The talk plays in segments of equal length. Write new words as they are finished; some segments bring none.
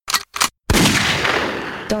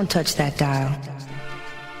Don't touch that dial.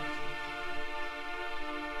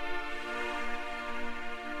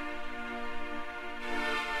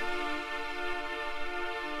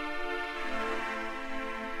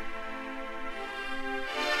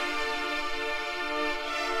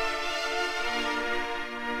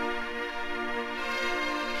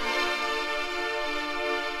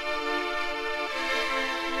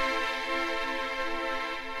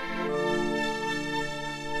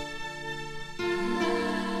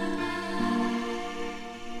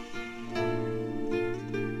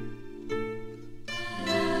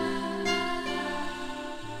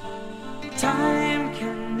 Time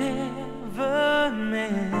can never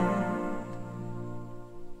mend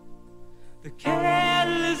the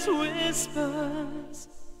careless whispers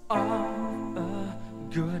of a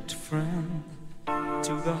good friend.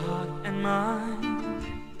 To the heart and mind,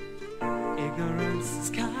 ignorance is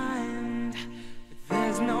kind, but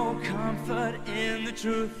there's no comfort in the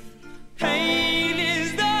truth. Pain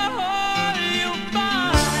is the whole you find.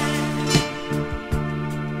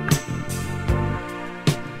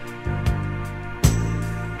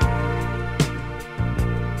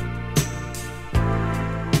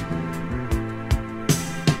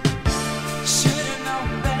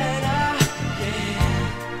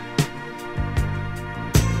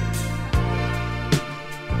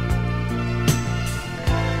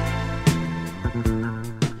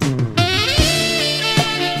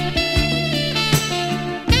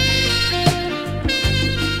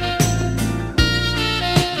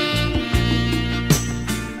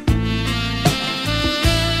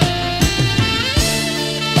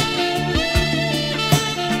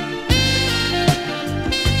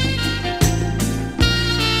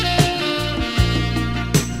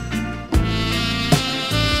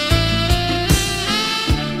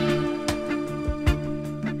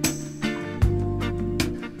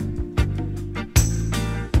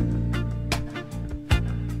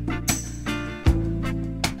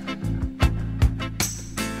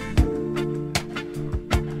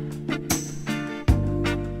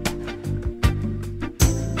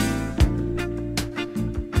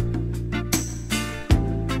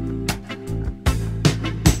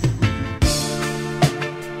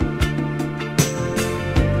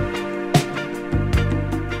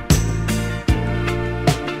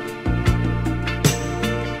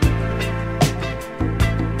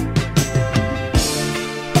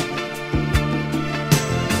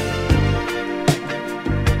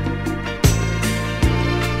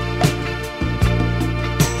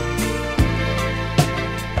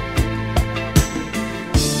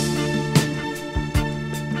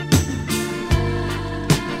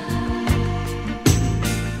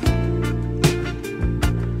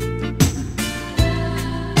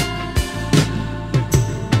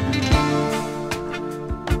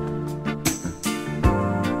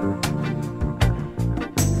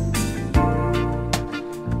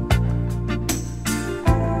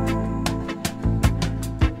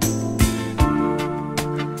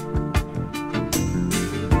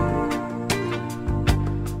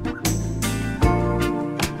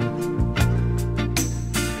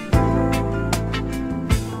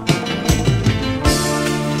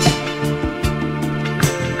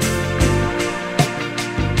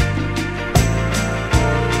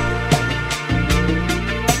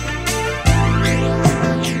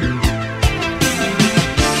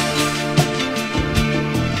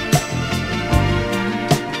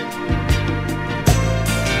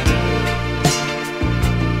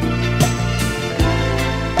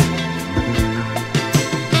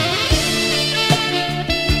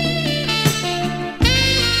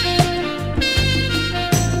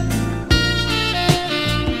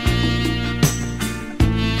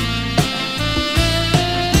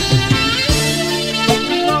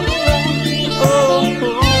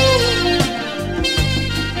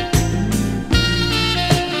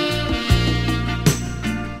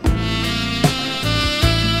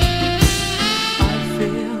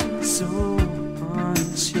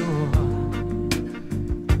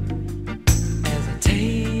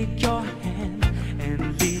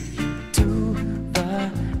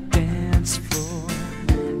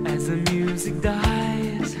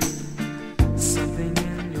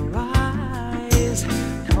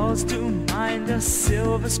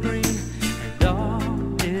 Silver screen and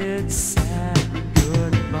all its sad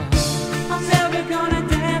goodbye. I'm never gonna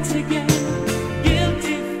dance again.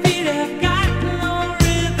 Guilty feet have got no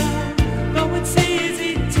rhythm, though it's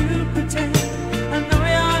easy to pretend. I know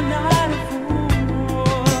you're not a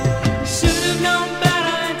fool. Should have known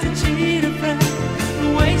better than to cheat a friend,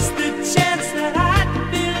 waste the chance that I'd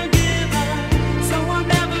been given. So I'm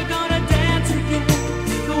never gonna dance again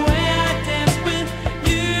the way I danced with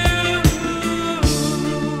you.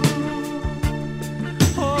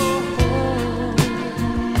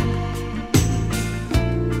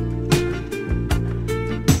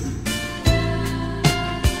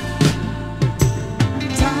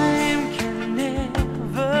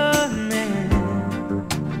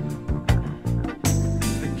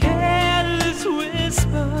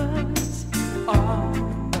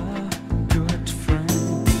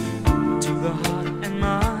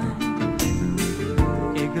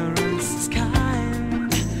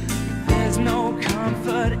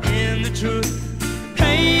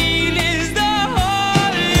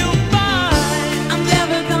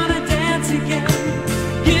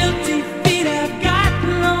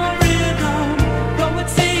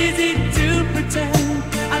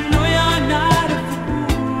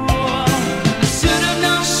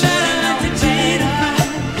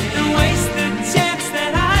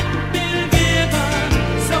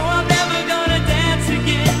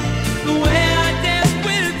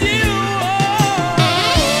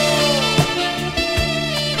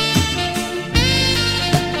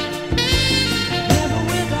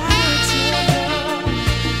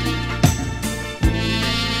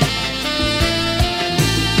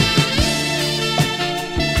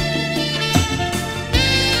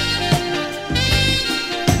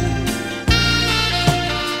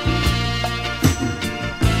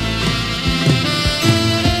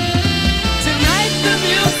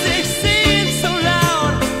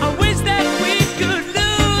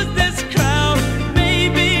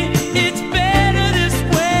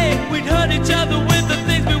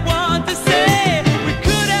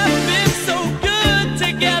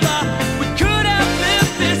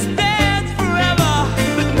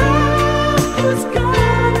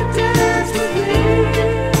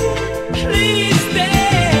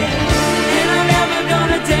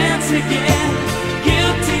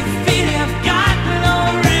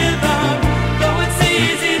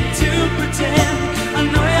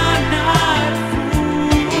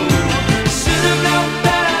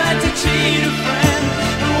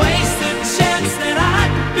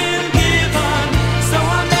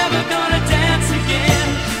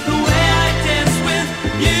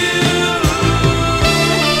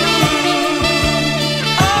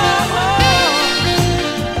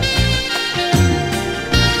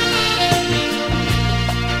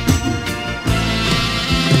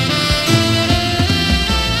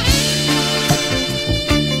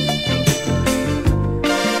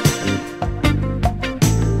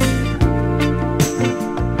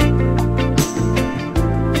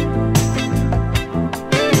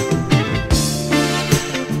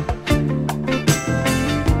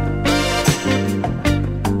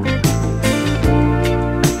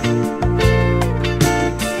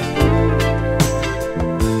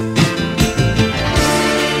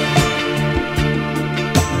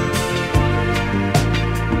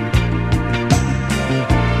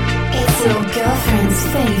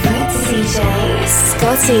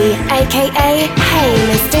 Maxi, aka Hey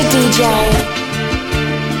Mr. DJ.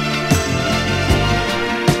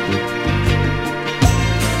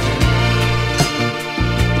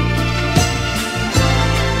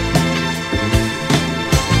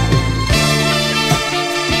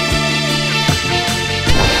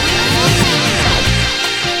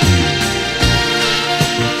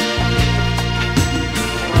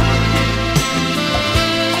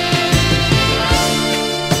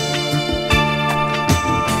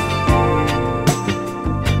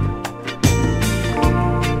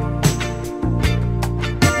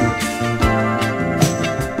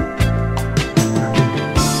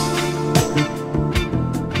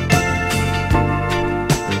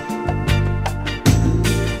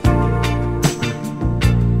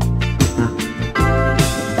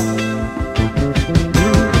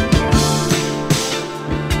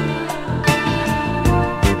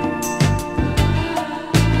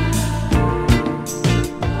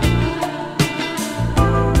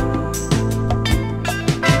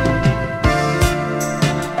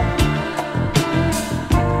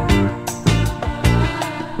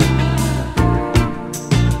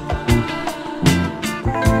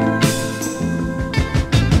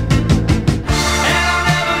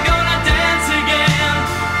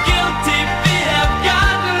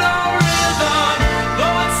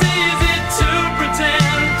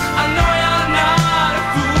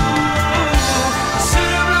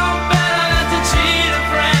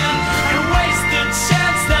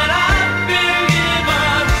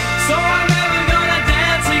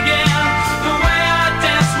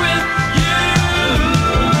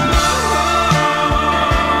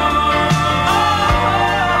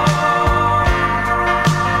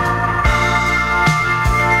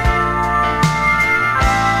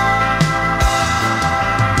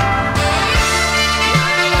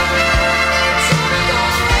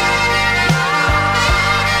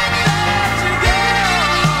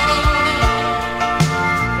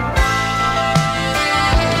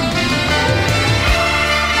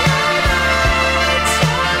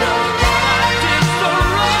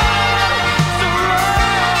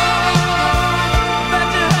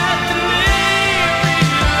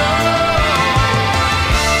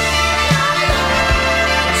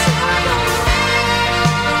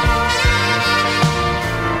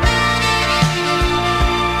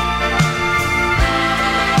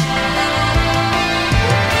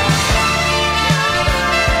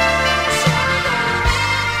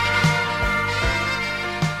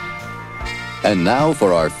 And now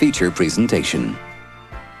for our feature presentation.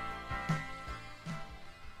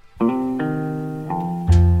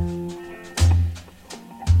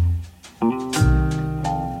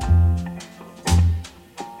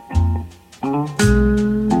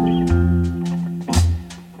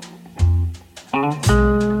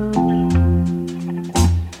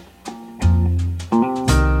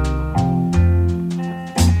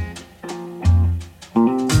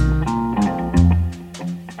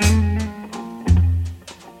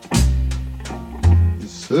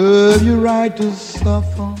 Serve you right to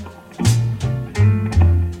suffer.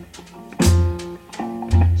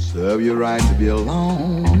 Serve you right to be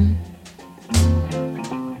alone.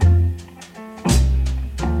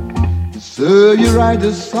 Serve you right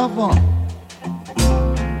to suffer.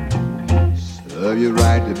 Serve you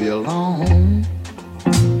right to be alone.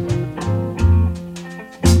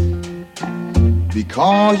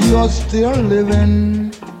 Because you are still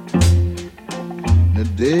living the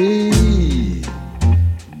day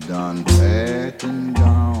done passing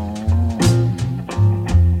down.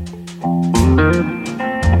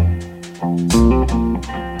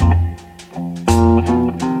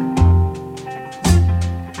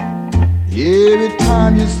 Every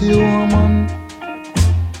time you see a woman,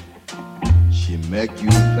 she make you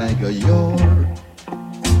think of yours.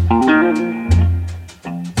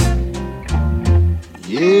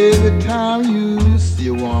 Every time you see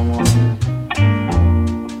a woman,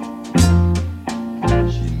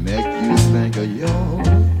 she make you think of yours.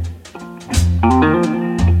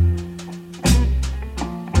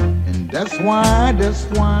 And that's why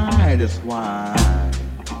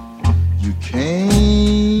you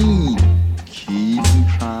can't keep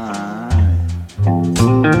trying.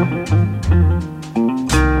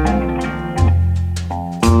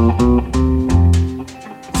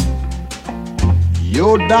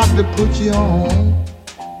 Your doctor put you on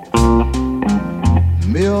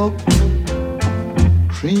milk,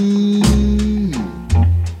 cream,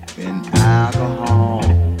 and alcohol.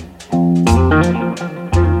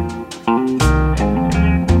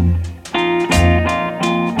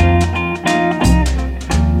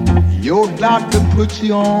 Your doctor put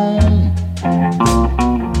you on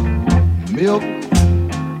milk,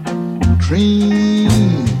 cream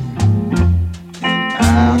and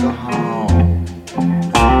alcohol.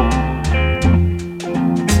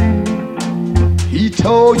 He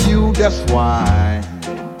told you that's why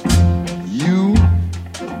you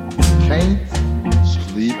can't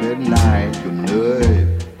sleep at night. Your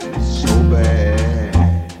nerve is so bad.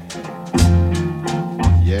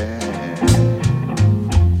 Yeah.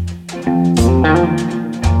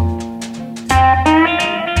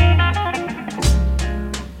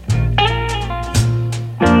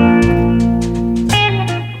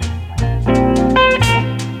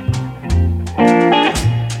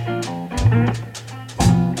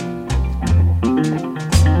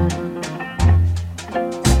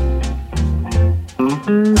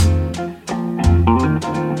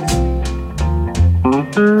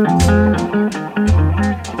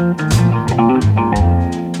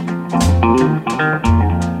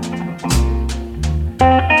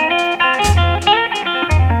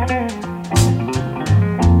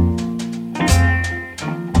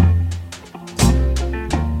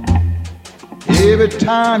 Every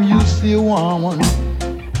time you see a woman,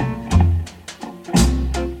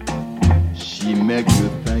 she make you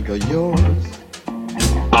think of yours.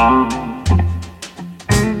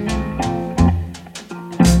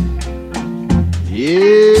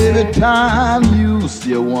 Every time you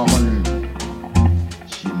see a woman,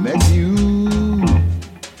 she make you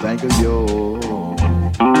think of yours.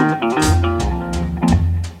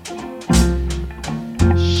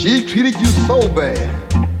 She treated you so bad,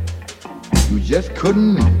 you just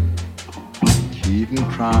couldn't keep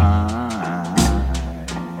from crying.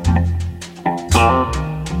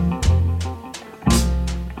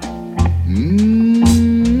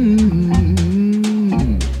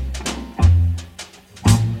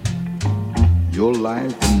 Your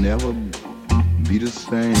life will never be the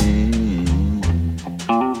same.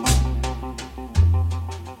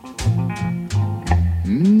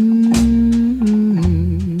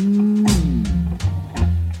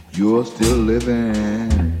 You're still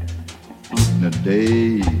living in a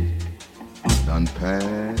day done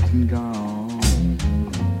past and gone,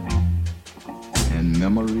 and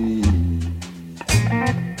memories.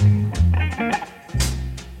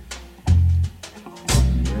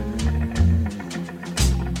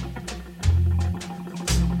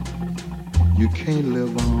 You can't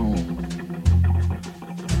live on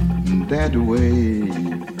that way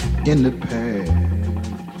in the past.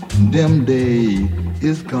 Them days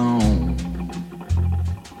is gone.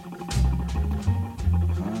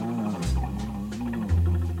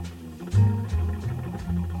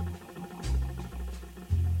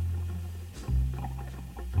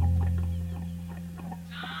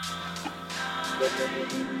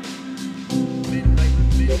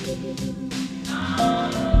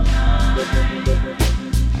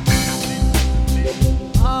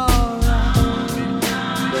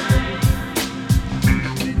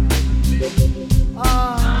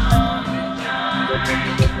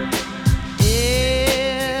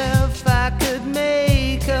 If I could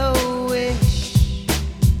make a wish,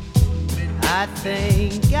 I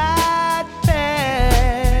think I'd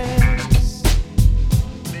pass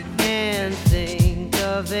and think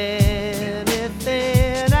of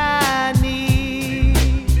anything I need.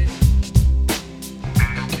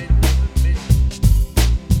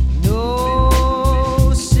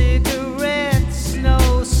 No cigarettes,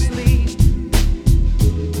 no sleep,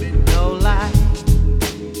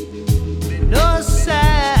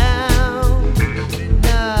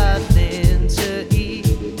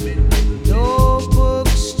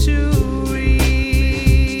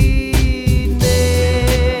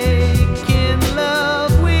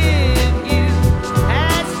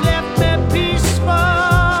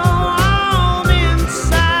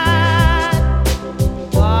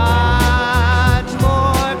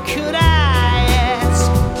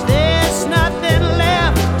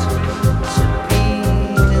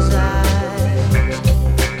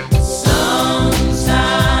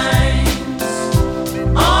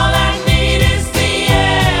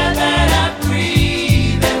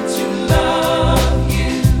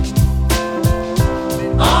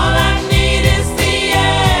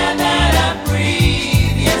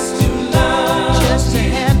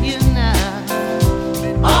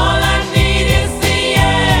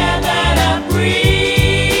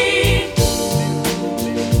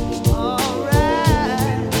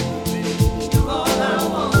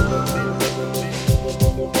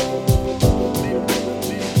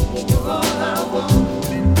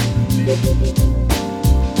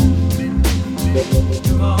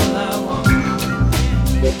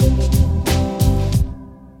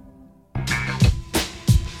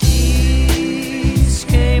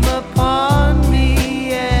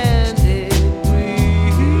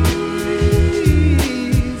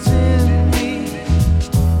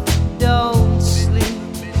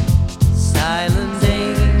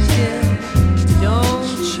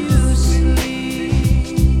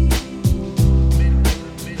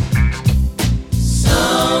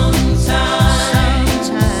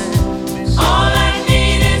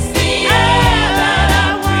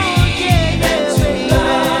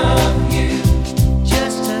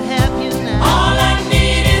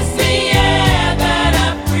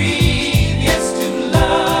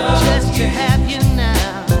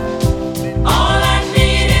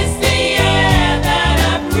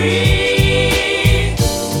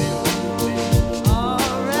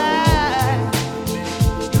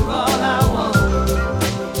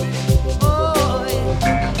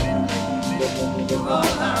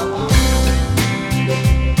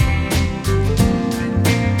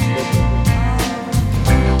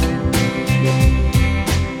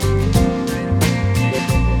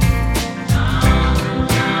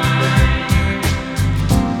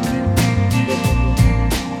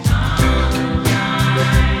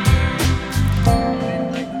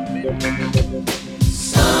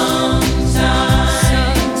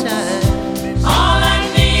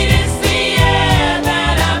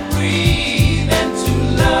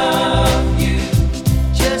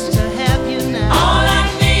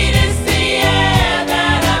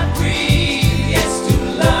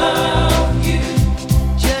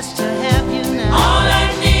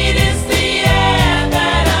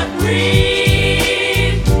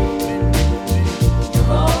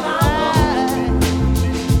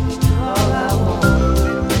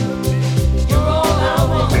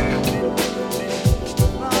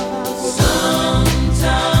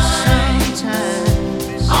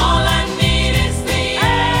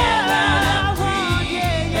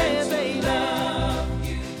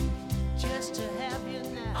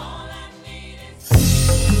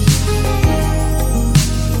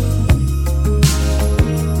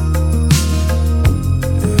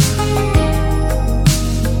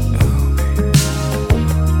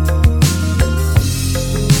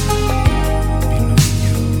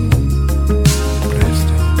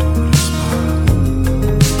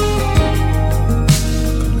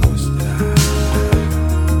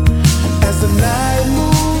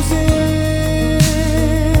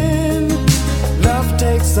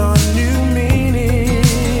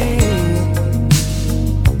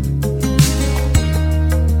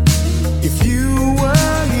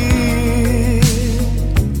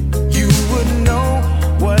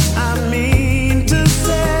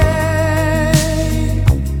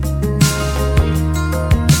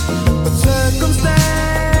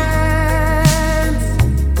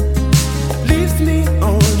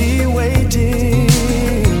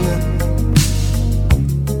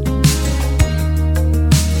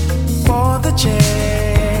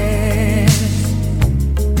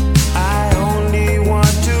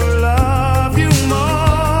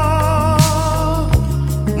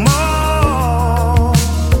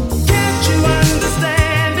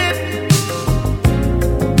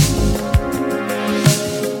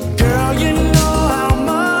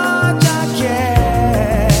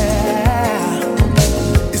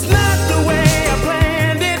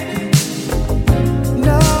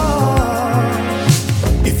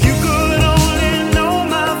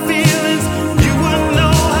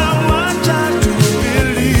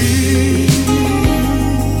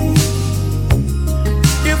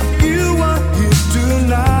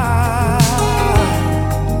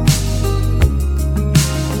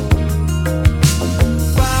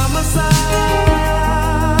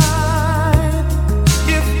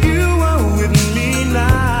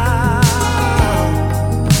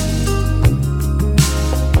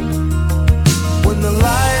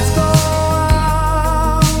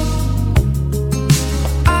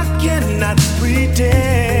 not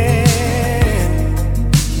pretend.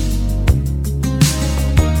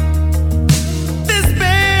 This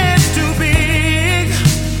bed's too big,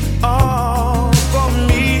 oh, for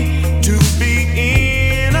me to be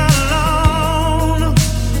in alone.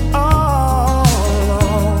 Oh,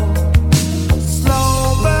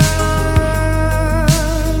 slow burn,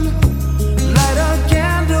 light a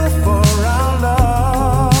candle for our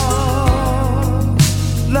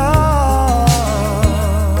love,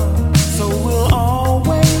 so we'll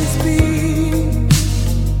always be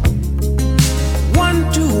one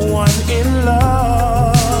to one in love.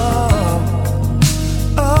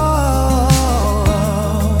 Oh,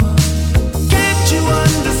 can't you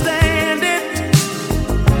understand it?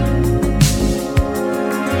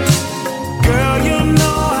 Girl, you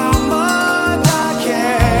know how much I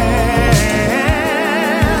care.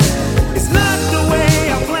 It's not the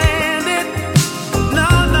way I planned it. No,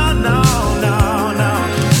 no, no, no, no.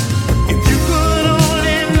 If you could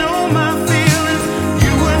only know my feelings,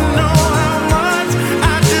 you would know how much I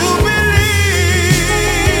do believe.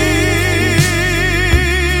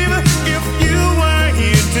 If you were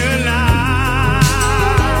here tonight,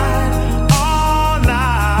 all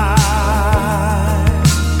night,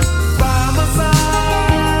 by my side,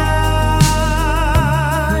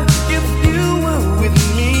 if you were with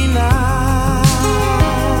me now.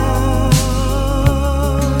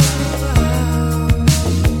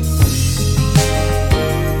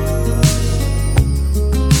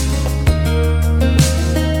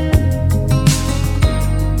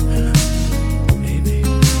 Baby,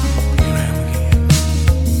 here I am again.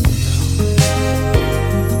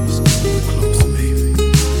 Just get closer, baby.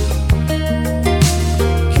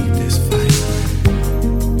 Keep this fight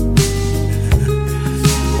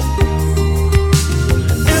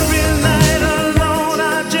every night alone. I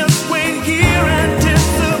just wait here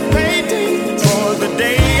anticipating for the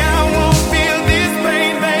day I won't feel this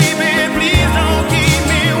pain, baby. Please don't keep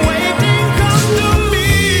me waiting. Come to me.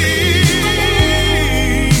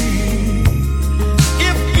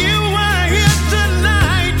 If you were here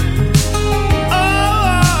tonight,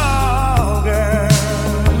 oh girl,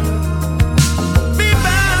 be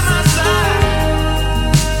by my side.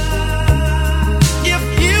 If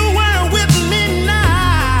you were with me now,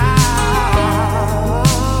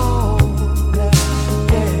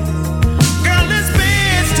 girl, this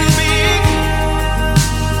bed's too big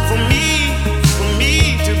for me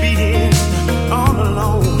to be in all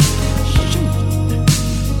alone. Shoot,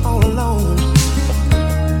 all alone.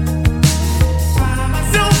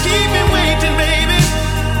 Don't keep me waiting, baby.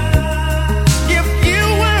 If you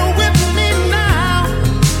were with me now,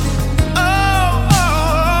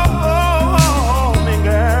 oh, me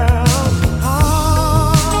girl.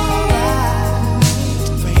 Alright,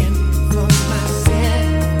 praying for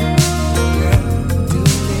myself, girl, do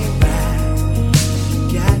me right.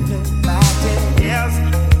 Got nobody else.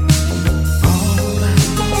 All by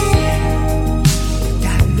myself,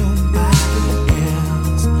 got nobody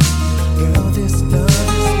else. Girl, this love is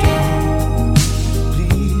strong.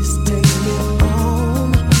 Please take me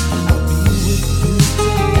home. I'll be with you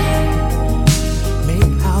tonight.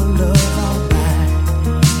 Make our love alright.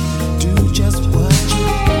 Do just what you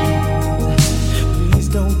want. Please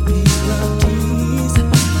don't be a tease.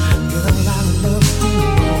 Girl, I love you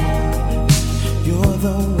more. You're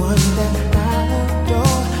the one that I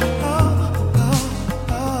adore.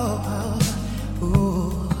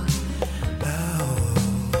 Girl.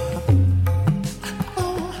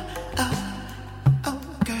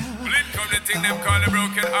 Come the thing them call a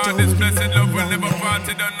broken heart. This blessed love will never part.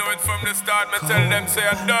 You don't know it from the start. Me tell them say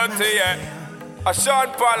I'm dirty, yeah. A Sean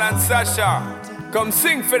Paul and Sasha, come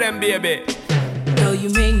sing for them, baby. Though you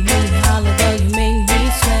make me holler, though you make me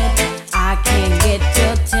sweat, I can't get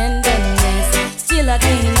your tenderness. Still I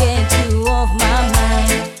can't get you off my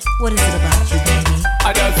mind. What is it about you, baby?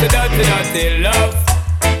 I don't say dirty, dirty love.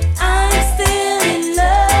 I'm still in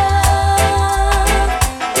love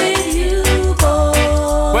with you, boy.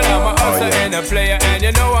 Well, I'm a hustler and a player, and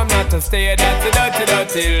you know I'm not a stayer. That's a dirty,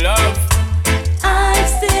 dirty love. I'm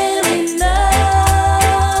still in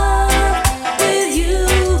love with you,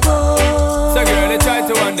 boy. So girl, I try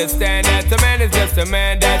to understand that a man is just a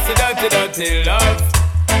man. That's a dirty, dirty love.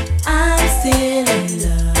 I'm still in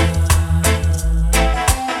love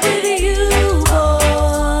with you,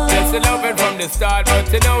 boy. That's the loving from the start,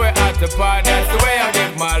 but you know we're at the part. That's the way I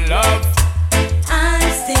give my love.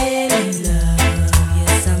 I'm still in love.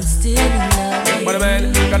 Yes, I'm still in love with What a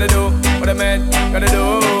man gotta do, what a man gotta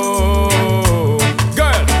do.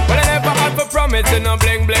 Girl, well I never had for promising no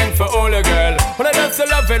bling bling for all a girl. When I just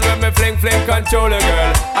loving when me fling fling control a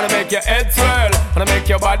girl. And I make your head swirl, and I make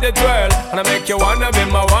your body twirl, and I make you wanna be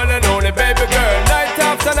my one and only baby.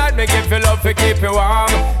 enough to keep you warm.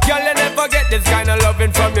 Girl, you never get this kind of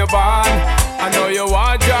loving from your bond. I know you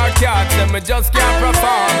want your cats and me just can't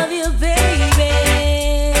perform. I love you, baby.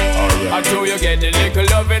 I know you get the little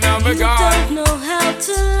loving of a God. You don't know how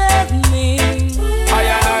to love me.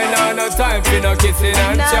 I know no time for no kissing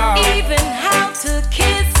and chow. Not even how to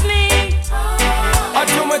kiss me. I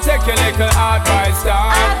do me take your little advice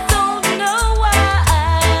down. I don't know why.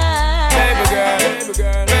 Baby girl, baby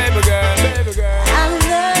girl, baby girl, baby girl. I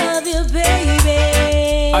love you, baby.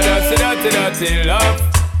 I don't see dirty love.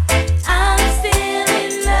 I'm still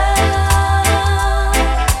in love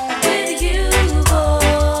with you,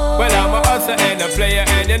 boy. Well, I'm a hustler and a player,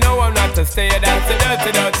 and you know I'm not a stayer. That's a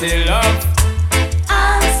dirty love.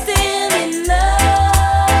 I'm still in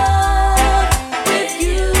love with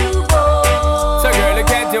you, boy. So girl,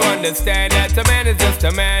 can't you understand that a man is just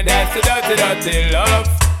a man? That's a dirty love.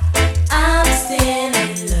 I'm still in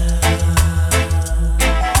love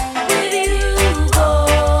with you,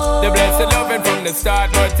 boy. The blessed loving from the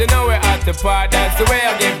start, but you know we're at the part. That's the way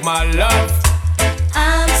I give my love.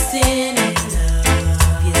 I'm still in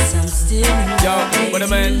love. Yes, I'm still in love. Yo, what a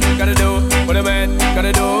man gotta do, what a man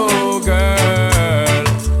gotta do, girl.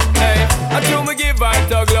 Hey, I do me give and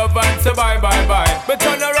tug love and say bye. But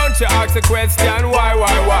turn around, she ask a question, why?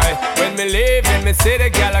 When me leave in me city,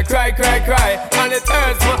 girl, I cry. And it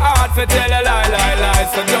hurts my heart to tell a lie.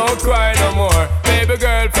 So don't cry no more, baby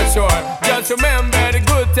girl, for sure. Just remember the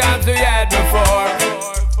good times we had before.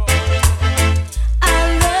 I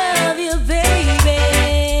love you, baby.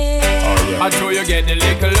 I know you get the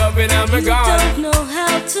little loving and me You gone. don't know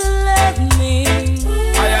how to love me.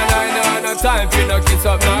 I know no time for no kiss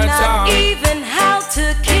up, no Not charm. even how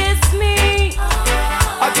to kiss me. I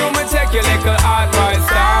do me take your little advice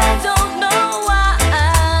I down. don't know why.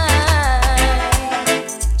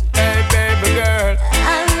 Hey baby girl, I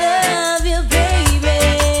love you, baby.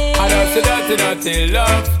 I don't see dirty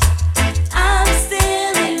love. I'm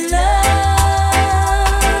still in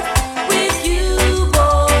love with you,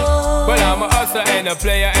 boy. Well, I'm a hustler and a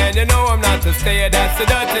player, and you know I'm not a stayer. That's the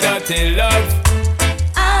dirty love.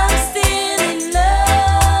 I'm still in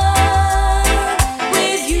love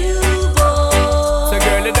with you, boy. So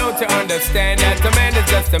girl, don't you understand that a man is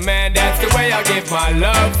just a man? That's the way I give my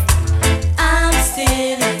love. I'm still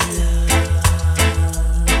in love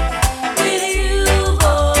with you,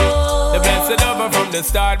 boy. The blessed lover from the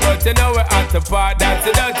start, but you know we're at the part. That's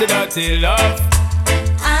the dirty love.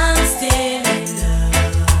 I'm still in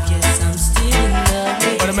love. Yes, I'm still in love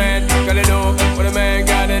with What a man gotta do, what a man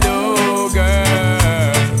gotta do,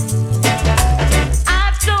 girl. I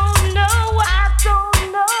don't know why. I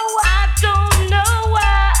don't know why. I don't know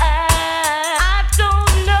why. I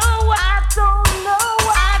don't know why. I don't know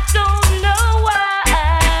why. I don't know why.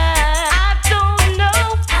 I don't know.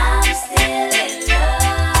 I'm still in love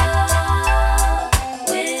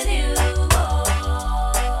with you,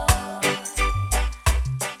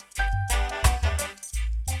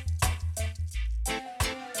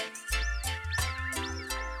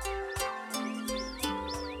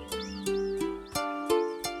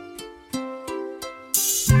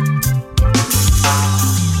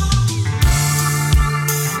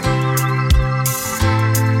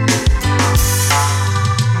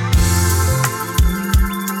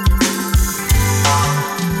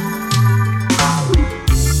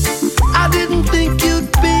 I didn't think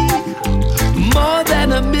you'd be more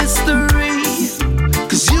than a mystery.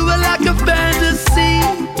 'Cause you were like a fantasy,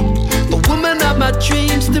 a woman of my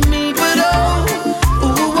dreams to me. But oh,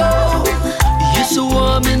 you're so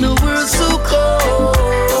warm in a world so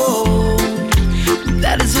cold.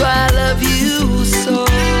 That is why I love you so.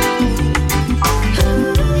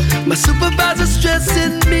 My supervisor's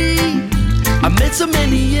stressing me. I made so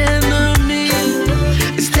many enemies.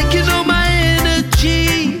 It's taking all my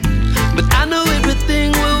energy. But I know everything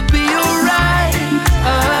will be alright.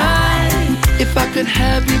 If I could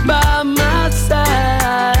have you by my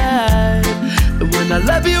side. And when I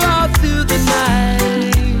love you all through the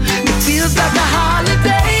night, it feels like a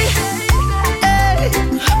holiday. Hey,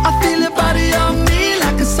 I feel your body on me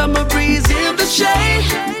like a summer breeze in the shade.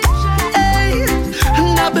 Hey,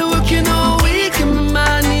 and I've been working all week and my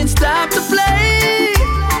mind needs time to play.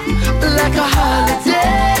 Like a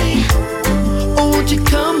holiday. Oh, won't you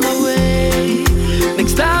come my way?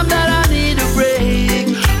 Next time that I need a break,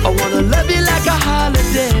 I wanna love you like a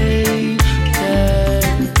holiday.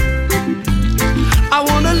 Yeah. I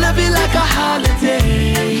wanna love you like a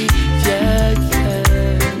holiday. Yeah.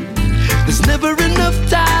 There's never enough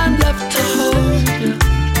time left to hold you.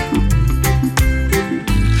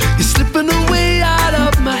 You're slipping away out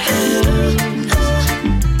of my hands,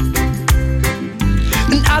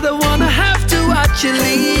 and I don't wanna have to watch you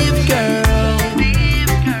leave, girl.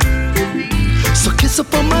 So kiss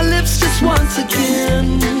up on my lips just once again.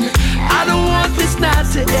 I don't want this night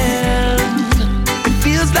to end. It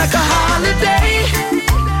feels like a holiday.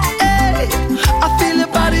 Hey, I feel your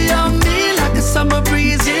body on me like a summer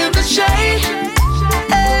breeze in the shade.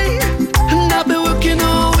 Hey, and I've been working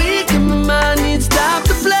all week and my mind needs time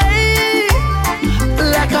to play.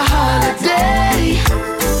 Like a holiday.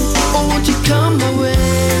 Oh, won't you come my way?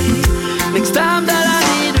 Next time that I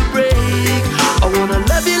need a break, I wanna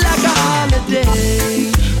love you like a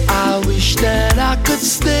holiday. I wish that I could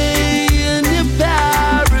stay in your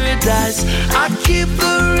paradise. I keep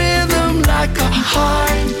the rhythm like a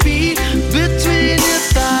heartbeat between your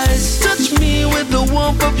thighs. Touch me with the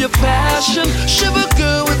warmth of your passion. Shiver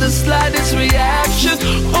girl with the slightest reaction.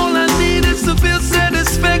 All I need is to feel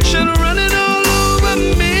satisfaction running all over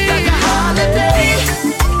me. Like a holiday.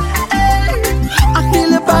 Hey, I feel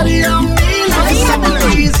your body on me like a summer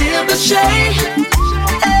breeze in the shade.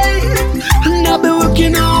 Hey, and I've been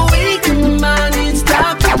working all week and my mind needs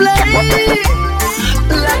time to play.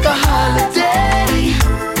 Like a holiday.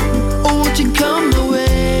 Oh, won't you come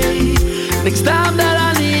away? Next time that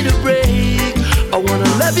I need a break, I wanna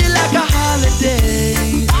love you like a holiday.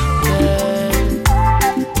 Yeah.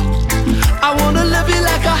 I wanna love you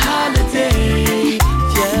like a holiday.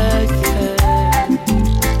 Yeah, yeah.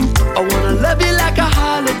 I wanna love you like a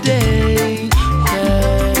holiday.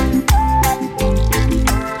 Yeah.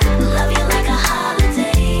 Love you like a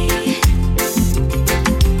holiday.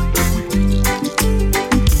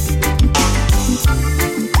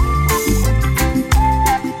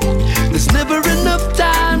 There's never enough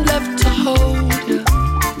time left to hold you.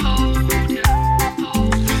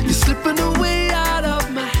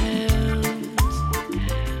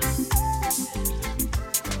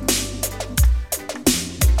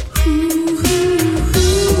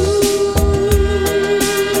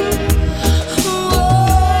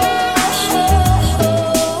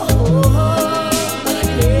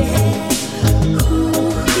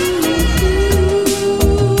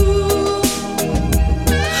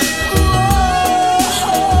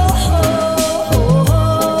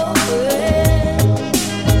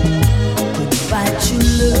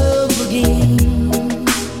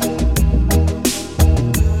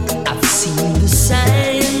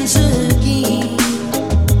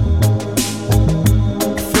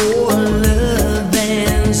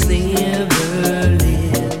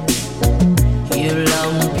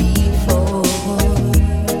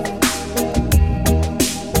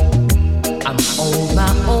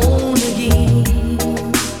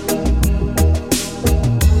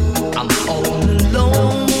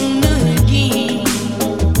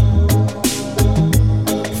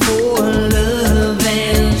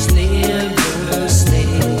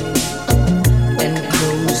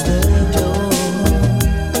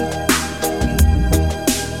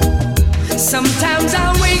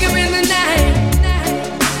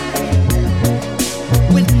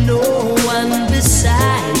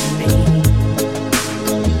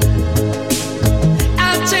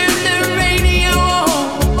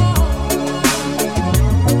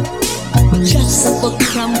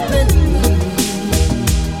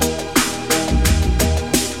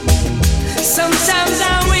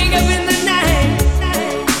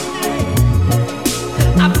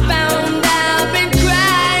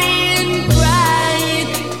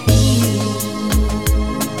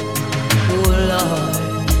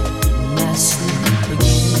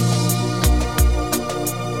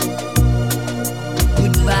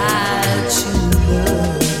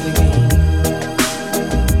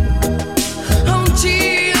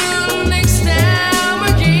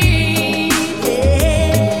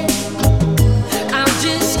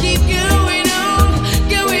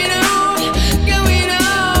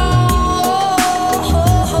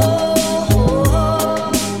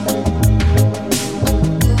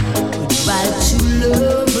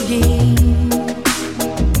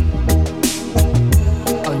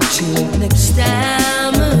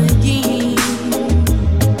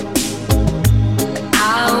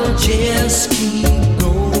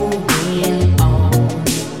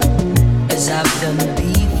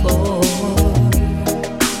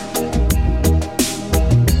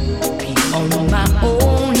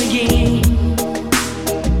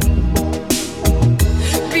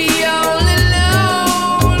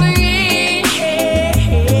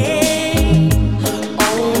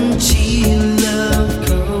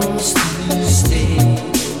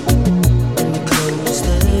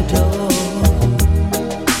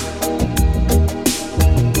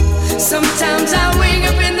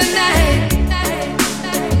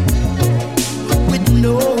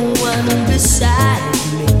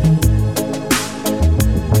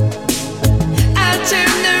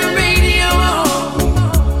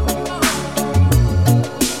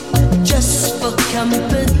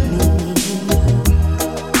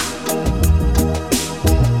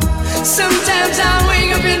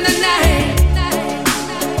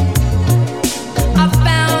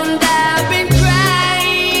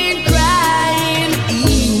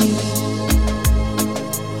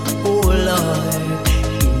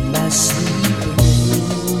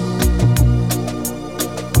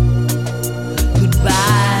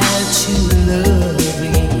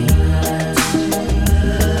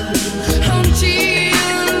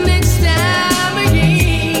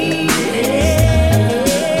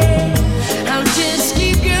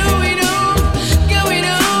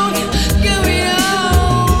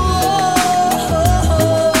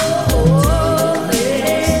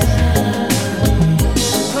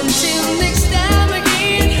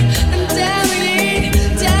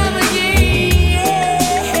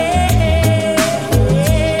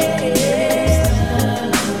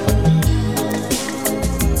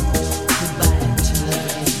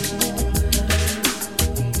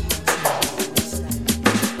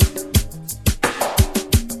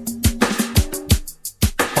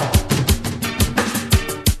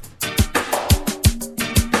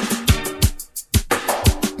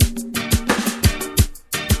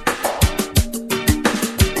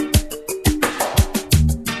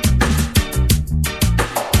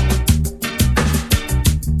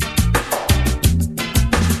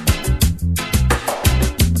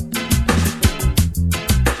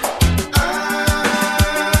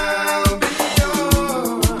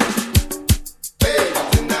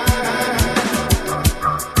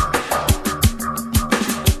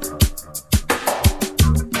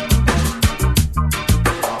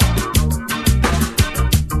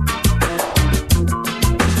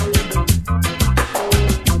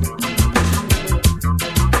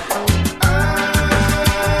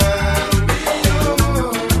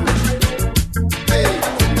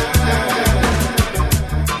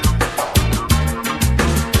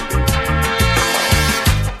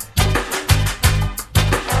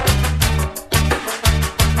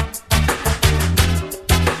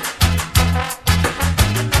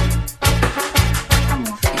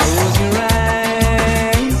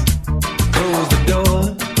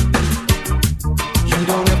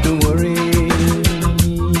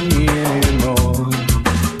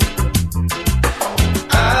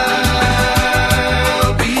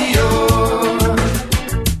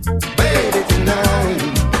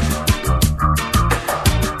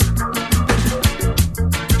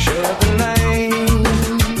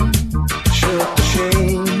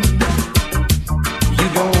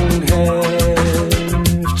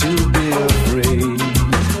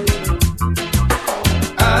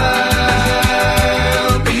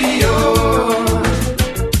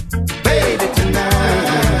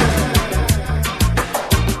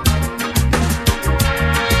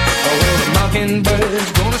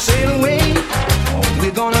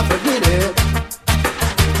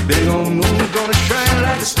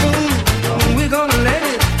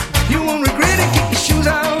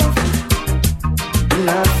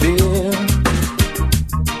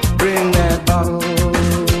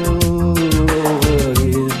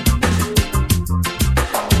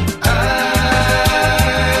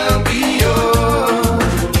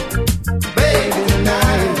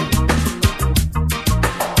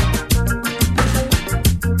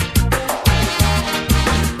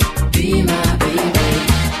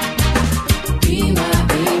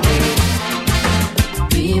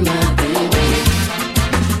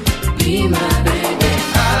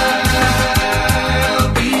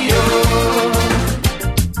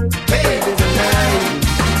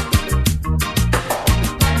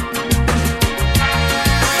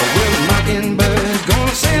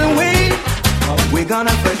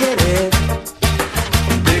 gonna forget it.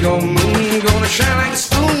 Big old moon gonna shine like a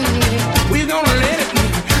spoon. We're gonna let it.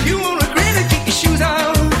 You won't regret it. Kick your shoes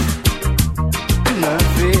off. Do not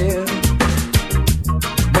fear.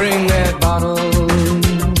 Bring that bottle over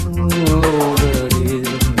here.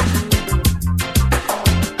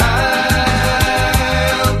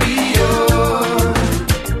 I'll be your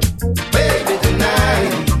baby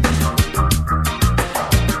tonight.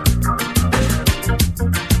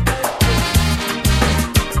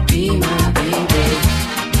 Be my baby.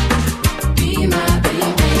 Be my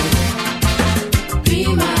baby. Be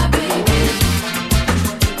my baby.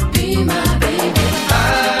 Be my baby.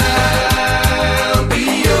 I'll be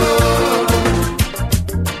your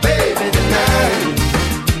baby tonight.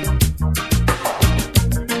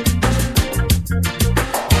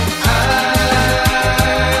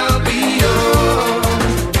 I'll be your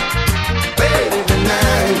baby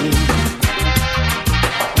tonight.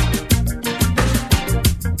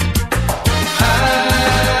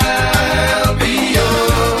 I'll be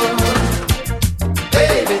your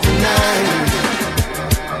baby tonight.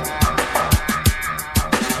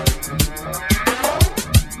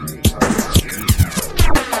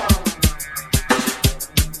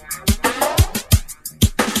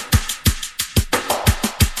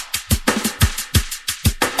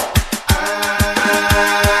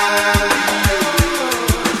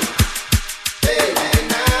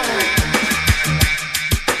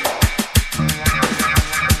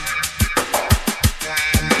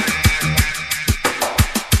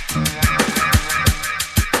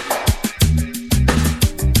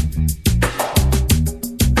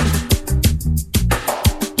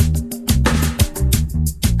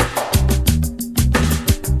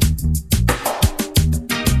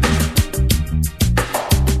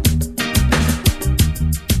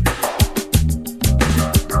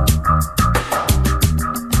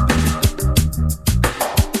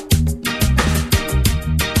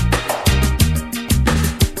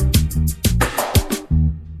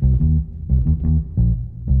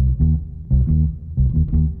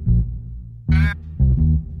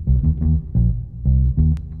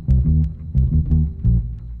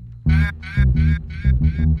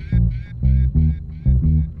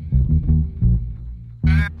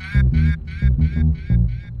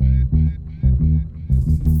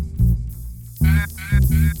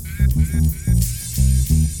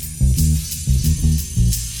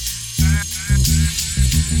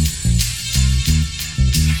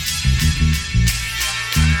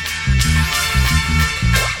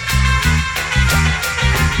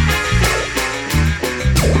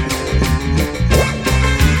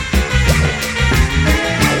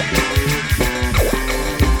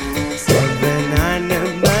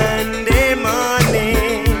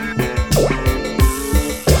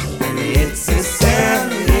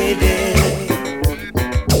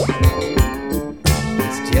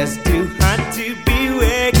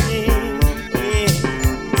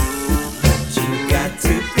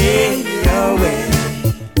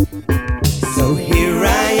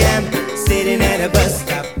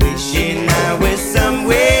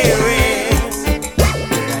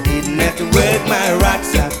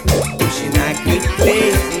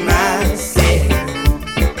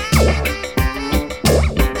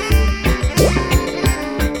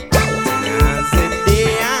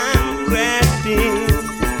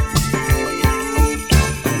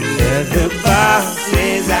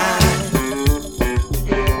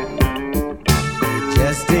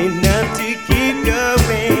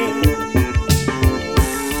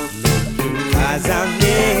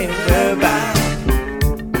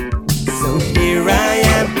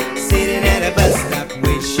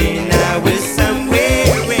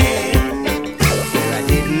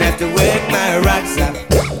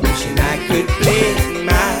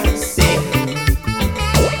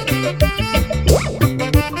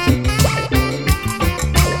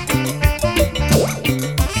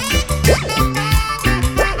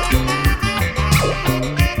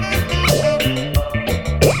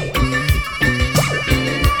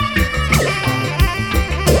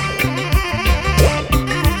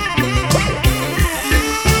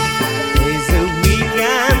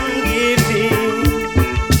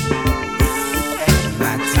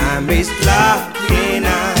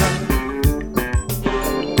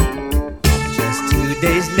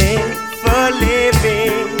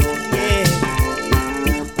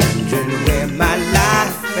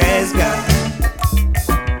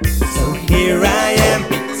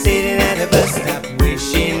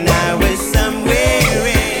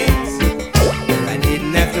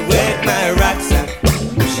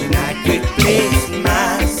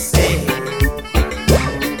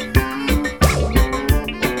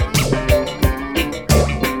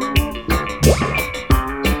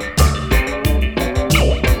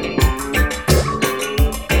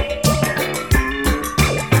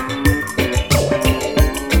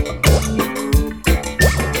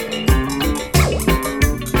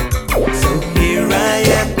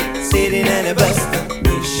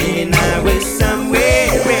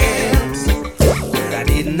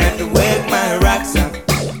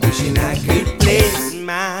 replace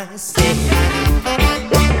myself.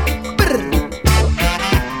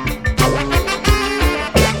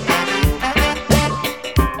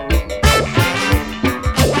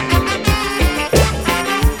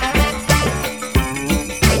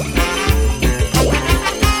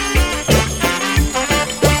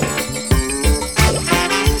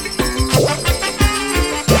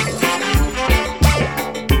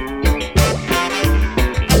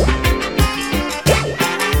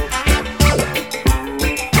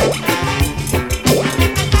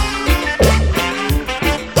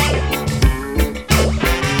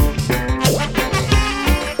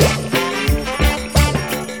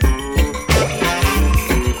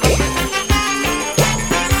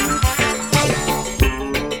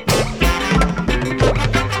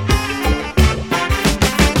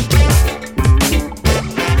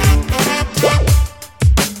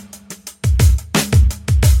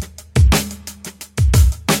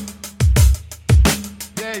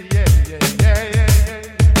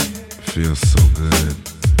 Feels so good.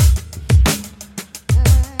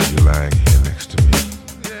 You lying here next to me.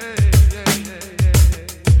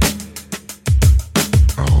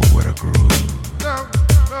 Oh, what a groove.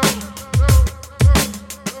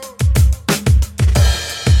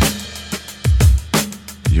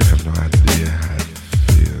 You have no idea how it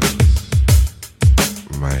feels.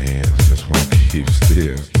 My hands just won't keep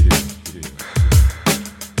still.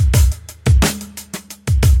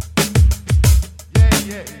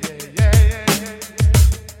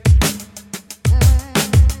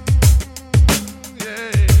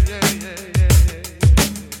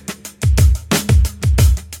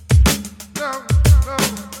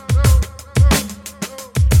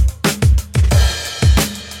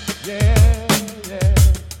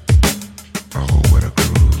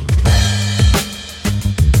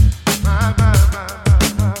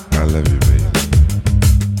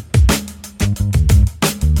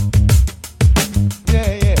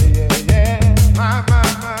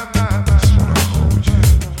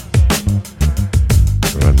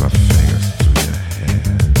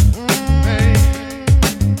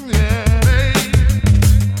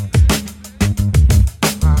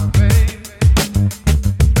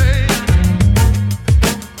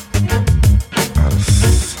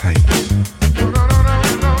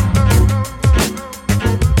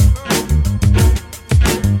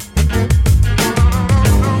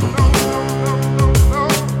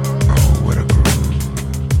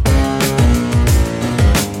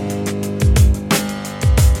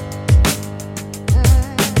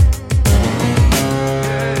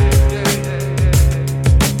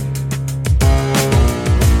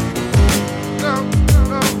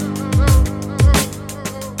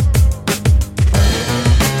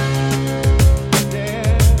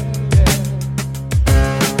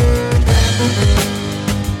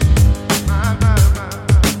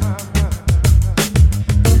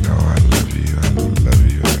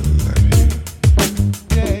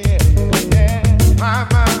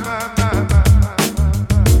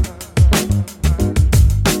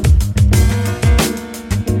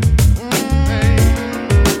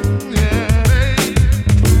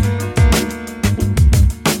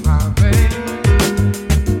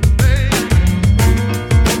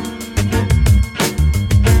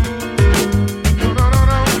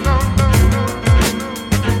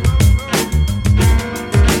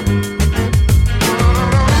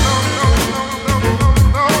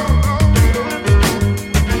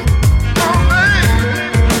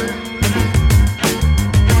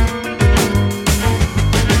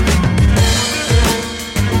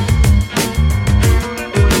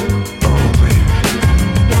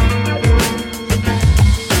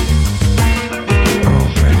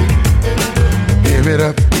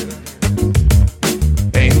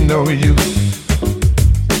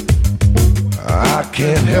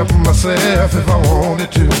 Myself if I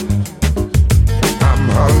wanted to. I'm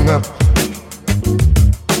hung up,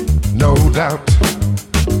 no doubt.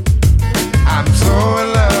 I'm so in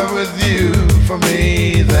love with you. For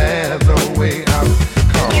me, there's no way out.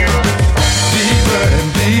 Come deeper and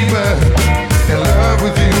deeper in love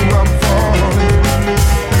with you. I'm falling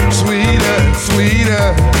sweeter and sweeter.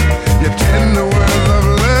 Your tender words of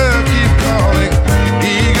love keep calling,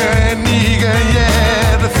 eager and eager,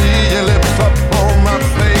 yeah, to feel your lips up on my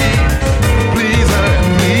face.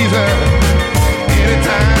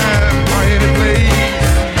 Anytime or any place,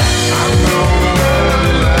 I'm gonna love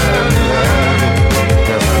you, love you, love you,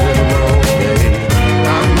 'cause I didn't know, babe.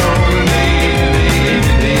 I'm gonna need you.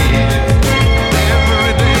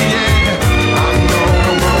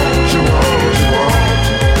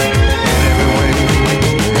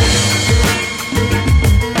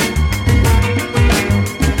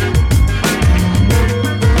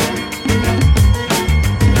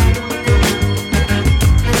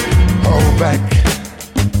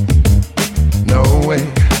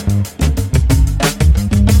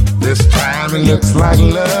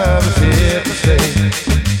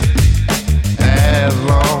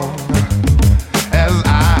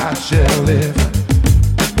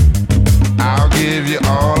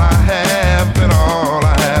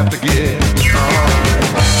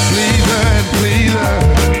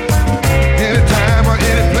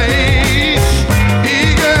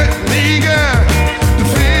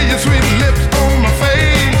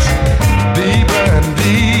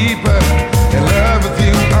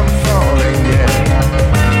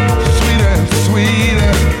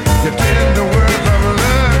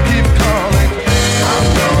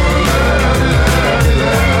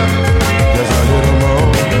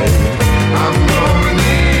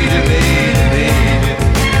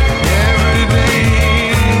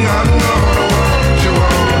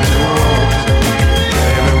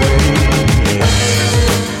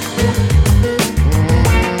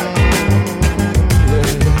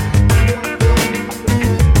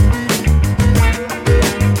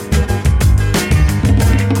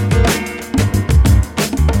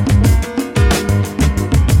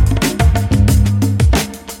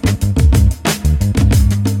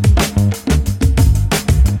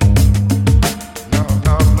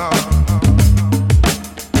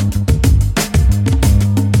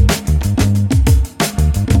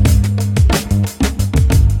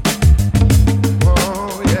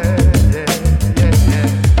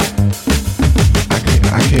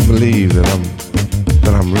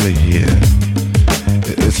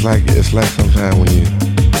 it's like sometimes when you're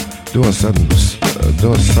doing something that's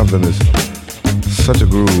such a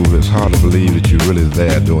groove, it's hard to believe that you're really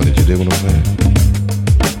there doing it. You dig what I'm saying?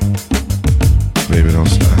 Baby, don't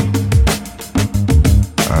stop.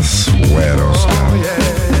 I swear, don't stop. Oh, yeah.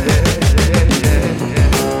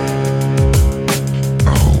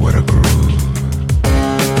 Oh, what a groove.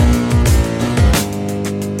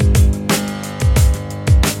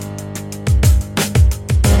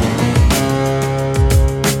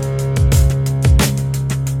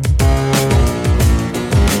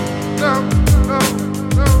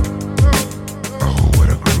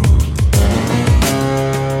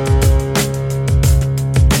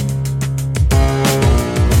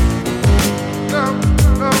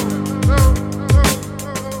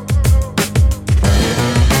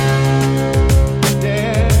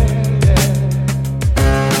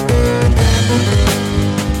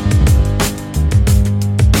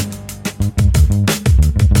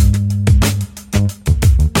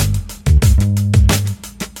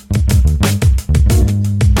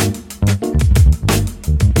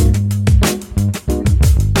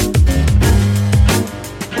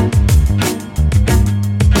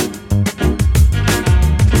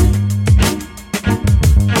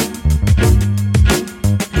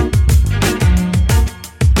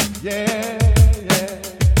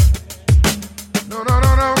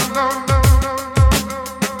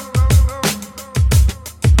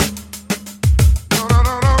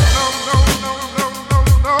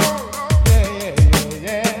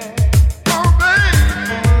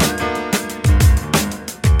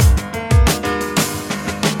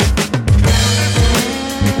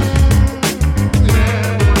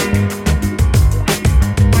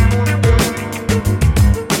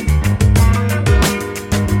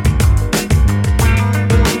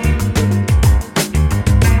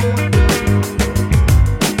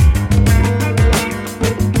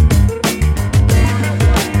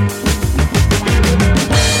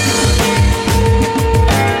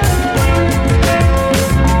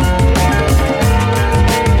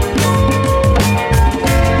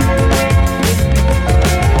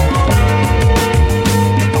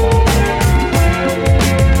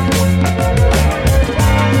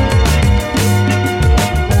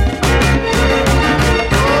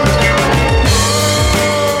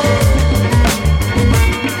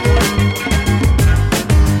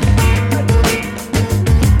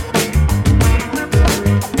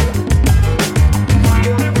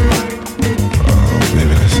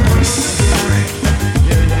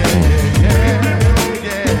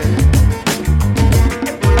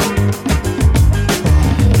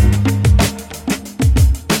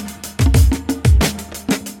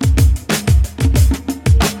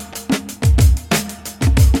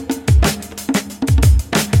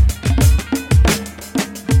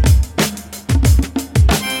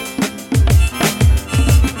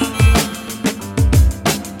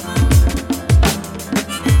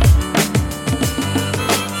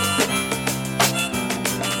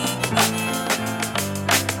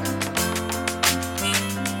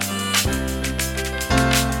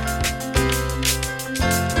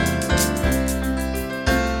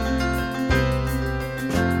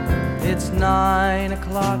 It's 9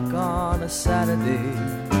 o'clock on a Saturday.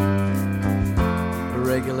 The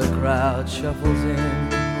regular crowd shuffles in.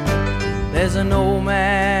 There's an old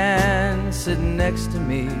man sitting next to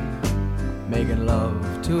me, making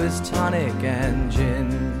love to his tonic and gin.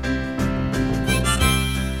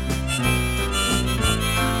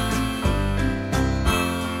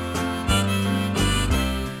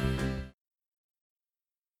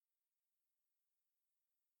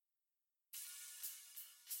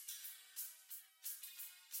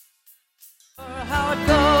 How it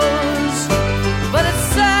goes, but it's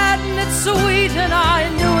sad and it's sweet, and I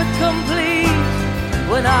knew it complete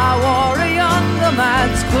when I wore a younger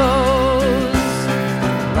man's clothes.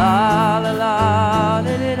 La la la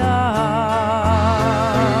la la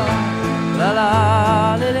la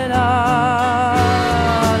la la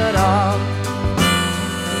la la.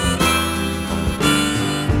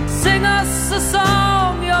 Sing us a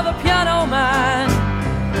song, you're the piano man.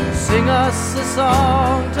 Sing us a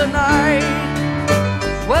song tonight.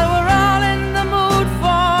 Well, we're all in the mood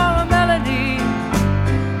for a melody,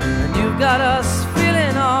 and you've got us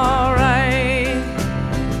feeling all right.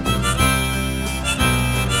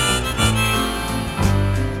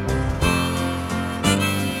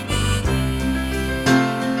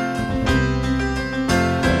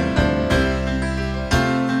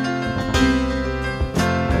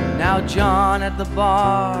 Now John at the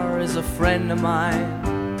bar is a friend of mine.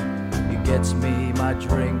 He gets me my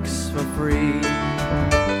drinks for free.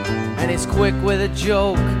 and he's quick with a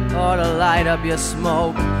joke or to light up your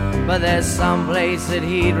smoke, but there's some place that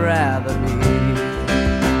he'd rather be.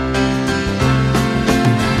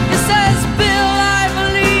 He says, Bill, I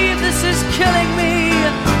believe this is killing me,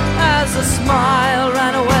 as a smile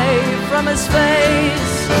ran away from his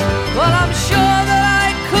face. Well, I'm sure that I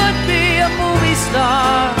could be a movie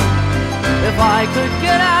star if I could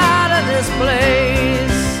get out of this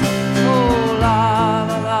place. Oh, la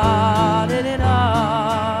la la, di-di-da,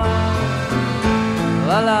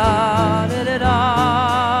 la la, di-di-da,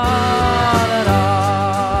 da-da.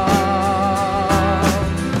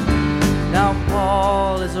 Now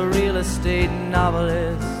Paul is a real estate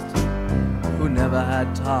novelist who never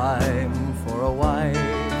had time for a wife,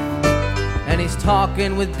 and he's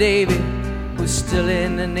talking with David, who's still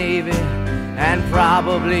in the Navy and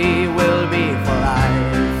probably will be for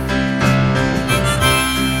life.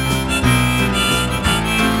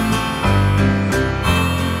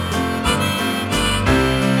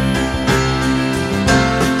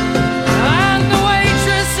 And the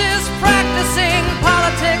waitress is practicing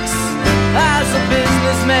politics as the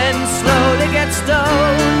businessmen slowly get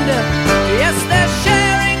stoned. Yes, they're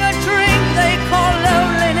sharing a drink they call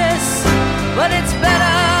loneliness, but it's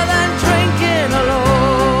better than drinking alone.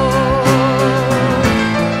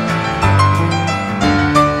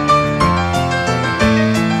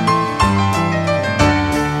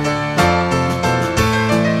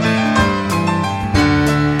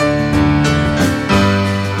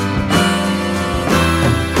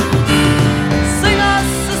 Sing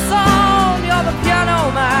us a song, you're the piano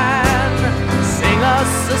man. Sing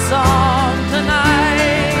us a song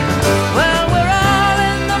tonight. Well, we're all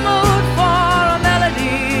in the mood for a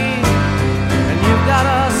melody, and you've got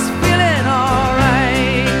us feeling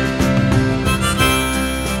alright.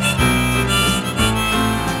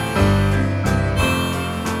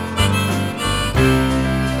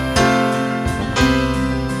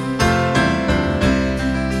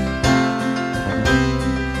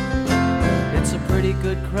 It's a pretty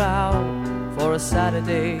good crowd for a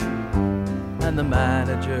Saturday, and the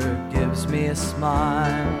manager gives me a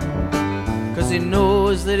smile, 'cause he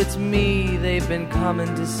knows that it's me they've been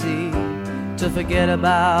coming to see, to forget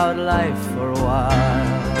about life for a while.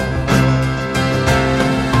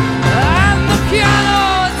 And the piano,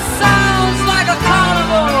 it sounds like a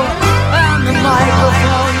carnival, and the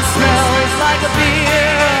microphone smells like a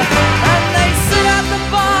beer, and they sit at the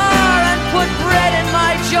bar and put bread in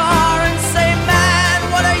my jar and say, man,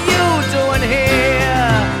 what are you doing here?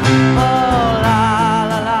 Oh, la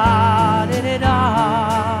la la, di-di-da,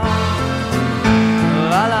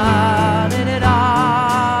 la la, di-di-da,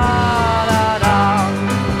 da-da.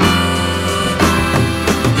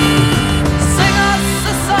 Sing us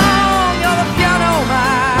a song, you're the piano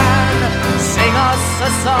man. Sing us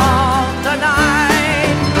a song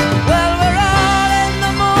tonight. Well, we're all in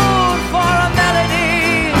the mood for a melody,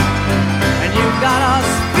 and you've got us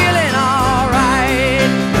feeling alright.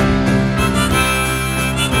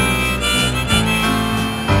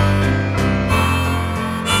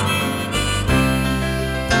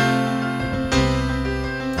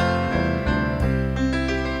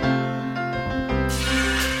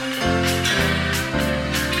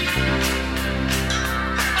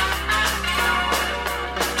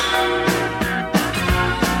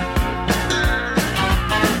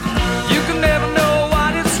 You can never know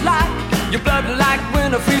what it's like. Your blood like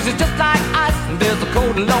winter freezes just like ice, and there's a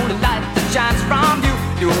cold and lonely light that shines from you.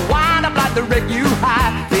 You wind up like the wreck you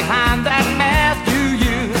hide behind that mask you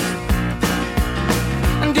use.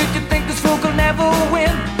 And did you think this fool could never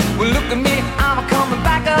win? Well, look at me, I'm coming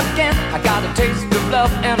back again. I got a taste of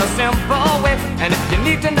love in a simple way, and if you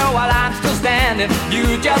need to know while I'm still standing, you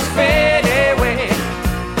just fade away.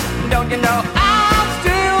 Don't you know I'm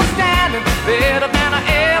still standing better than I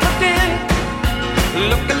ever did,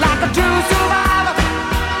 looking like a true survivor,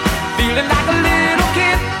 feeling like a little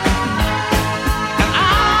kid. And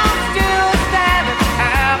I'm still standing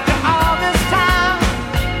after all this time,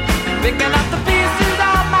 picking up the pieces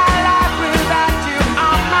of my life without you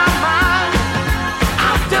on my mind.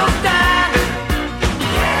 I'm still standing.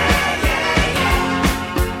 Yeah, yeah, yeah.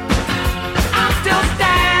 I'm still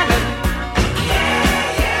standing. Yeah,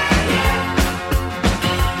 yeah, yeah.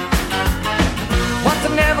 Once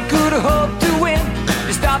I never could have hoped to win.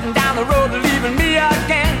 You're starting down the road and leaving me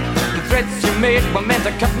again. The threats you made were meant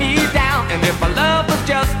to cut me down, and if my love was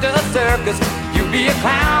just a circus, you'd be a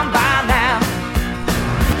clown by now.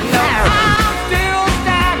 No, I'm still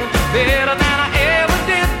standing better than I ever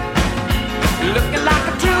did, looking like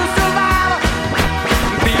a true survivor,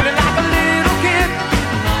 feeling like a little kid.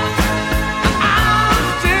 And I'm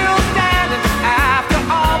still standing after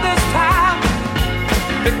all this time,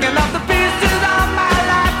 picking up the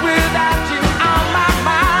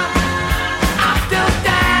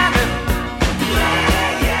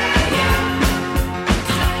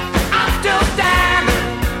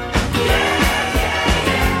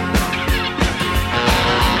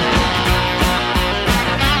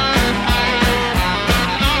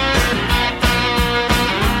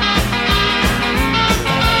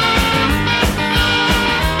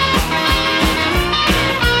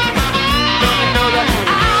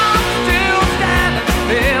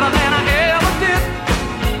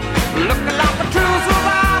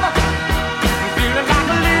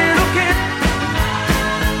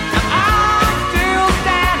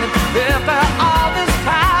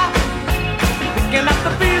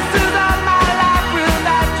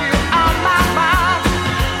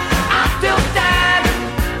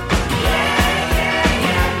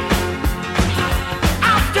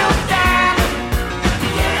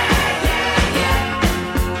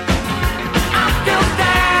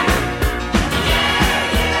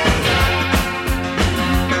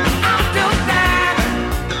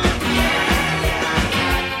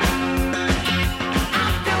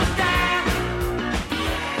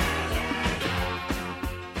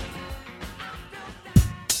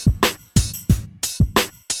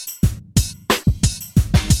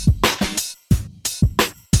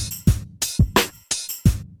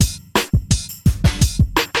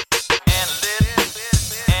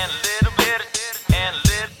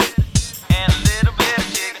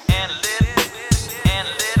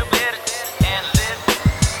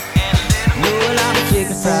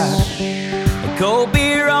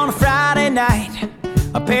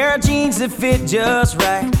pair of jeans that fit just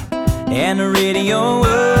right, and the radio.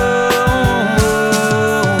 Well,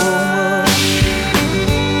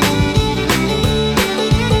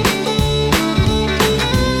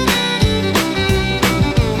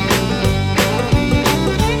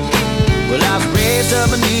 I was raised up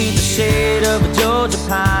beneath the shade of a Georgia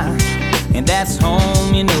pine, and that's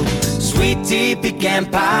home, you know. Sweet tea, pecan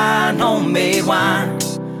pie, and homemade wine,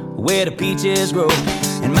 where the peaches grow.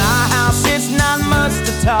 In my house, it's not much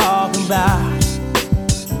to talk about,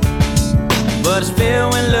 but it's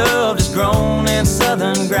filled with love that's grown in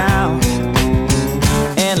southern ground,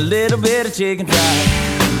 and a little bit of chicken fried.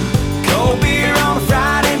 Cold beer on a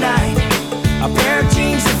Friday night, a pair of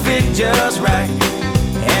jeans that fit just right,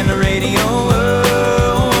 and the radio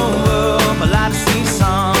up. I like to see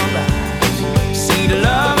sunrise, see the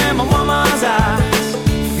love in my woman's eyes,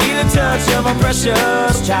 feel the touch of a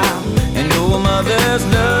precious child, and know a mother's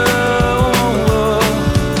love.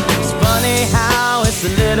 It's funny how it's the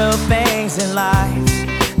little things in life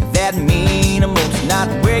that mean the most. Not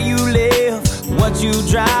where you live, what you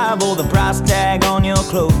drive, or the price tag on your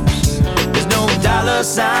clothes. There's no dollar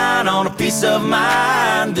sign on a piece of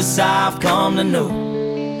mind, this I've come to know.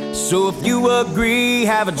 So if you agree,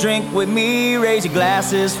 have a drink with me, raise your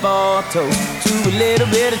glasses for a toast to a little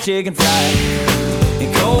bit of chicken fried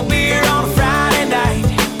and cold beer on a Friday night,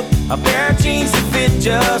 a pair of jeans that fit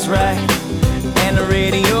just right, and the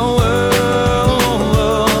radio up.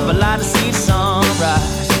 I like to see the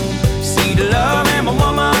sunrise, see the love in my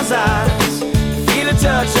woman's eyes, feel the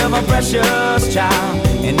touch of a precious child,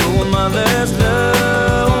 and know a mother's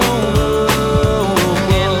love.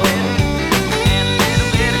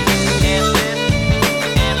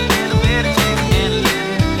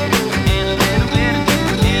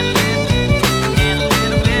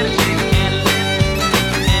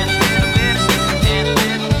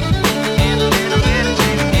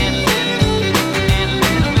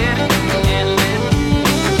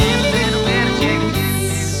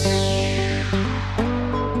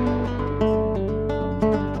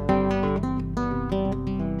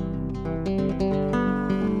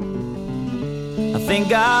 Thank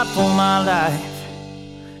God for my life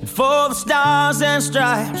and for the stars and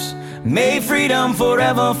stripes. May freedom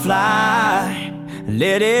forever fly.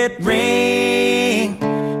 Let it ring.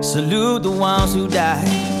 Salute the ones who died,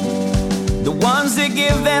 the ones that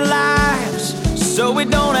give their lives so we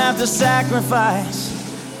don't have to sacrifice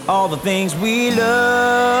all the things we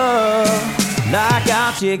love, like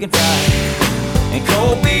our chicken fried and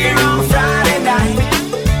cold beer on a Friday night,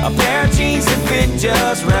 a pair of jeans that fit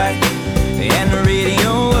just right, and the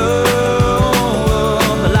radio up.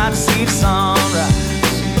 I like to see the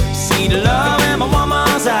sunrise, see the love in my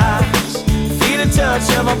woman's eyes, feel the touch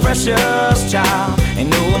of a precious child, and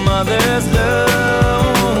know a mother's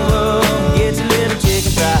love. Get your little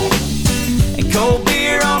chicken fried and cold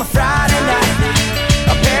beer on a Friday night,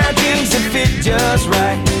 a pair of jeans that fit just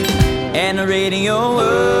right, and the radio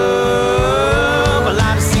up. I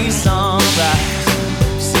like to see the sunrise,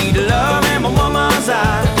 see the love in my woman's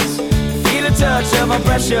eyes, touch of a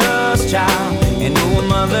precious child, and know a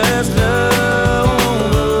mother's love.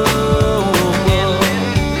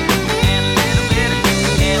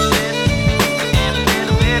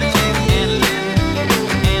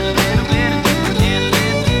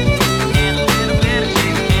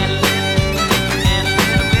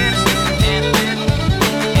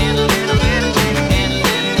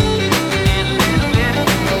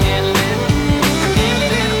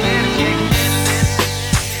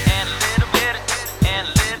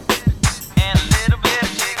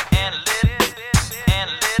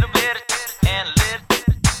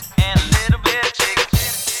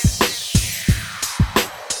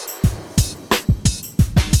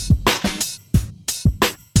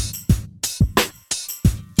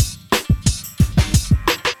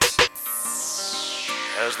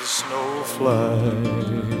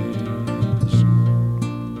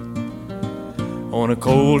 On a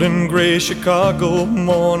cold and gray Chicago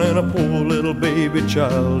morning, a poor little baby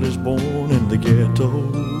child is born in the ghetto.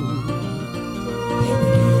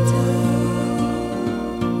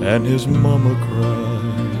 And his mama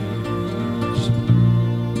cries,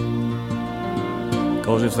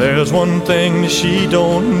 'cause if there's one thing that she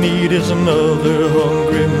don't need, is another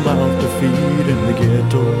hungry mouth to feed in the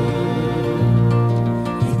ghetto.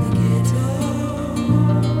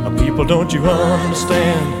 People, don't you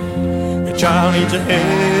understand? The child needs a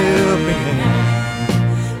helping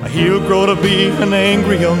hand. He'll grow to be an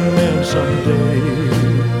angry young man someday.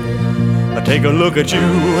 Take a look at you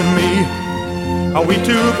and me. Are we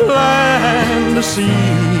too blind to see?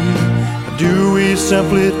 Do we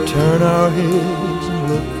simply turn our heads and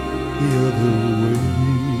look the other way?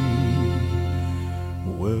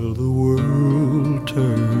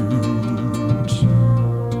 turns.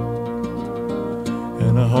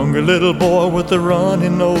 And a hungry little boy with a runny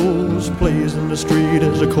nose plays in the street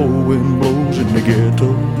as the cold wind blows in the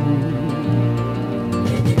ghetto.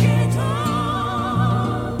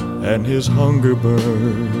 And his hunger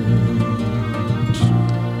burns.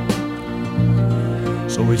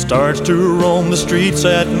 So he starts to roam the streets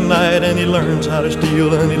at night, and he learns how to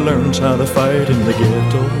steal and he learns how to fight in the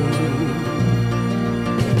ghetto.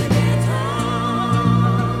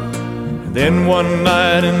 And then one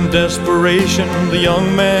night in desperation, the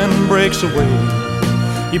young man breaks away.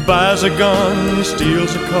 He buys a gun, he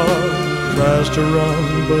steals a car, tries to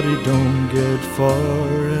run, but he don't get far,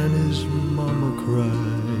 and his mama cries.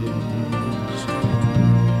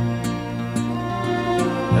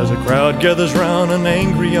 As a crowd gathers round, an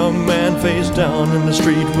angry young man face down in the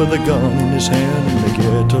street with a gun in his hand in the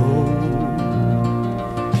ghetto.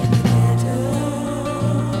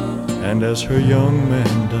 And as her young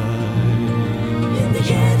man dies,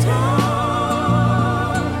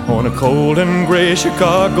 on a cold and gray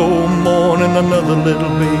Chicago morning, another little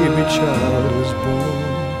baby child is born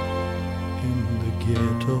in the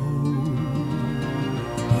ghetto.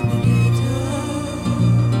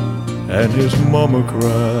 And his mama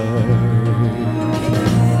cried.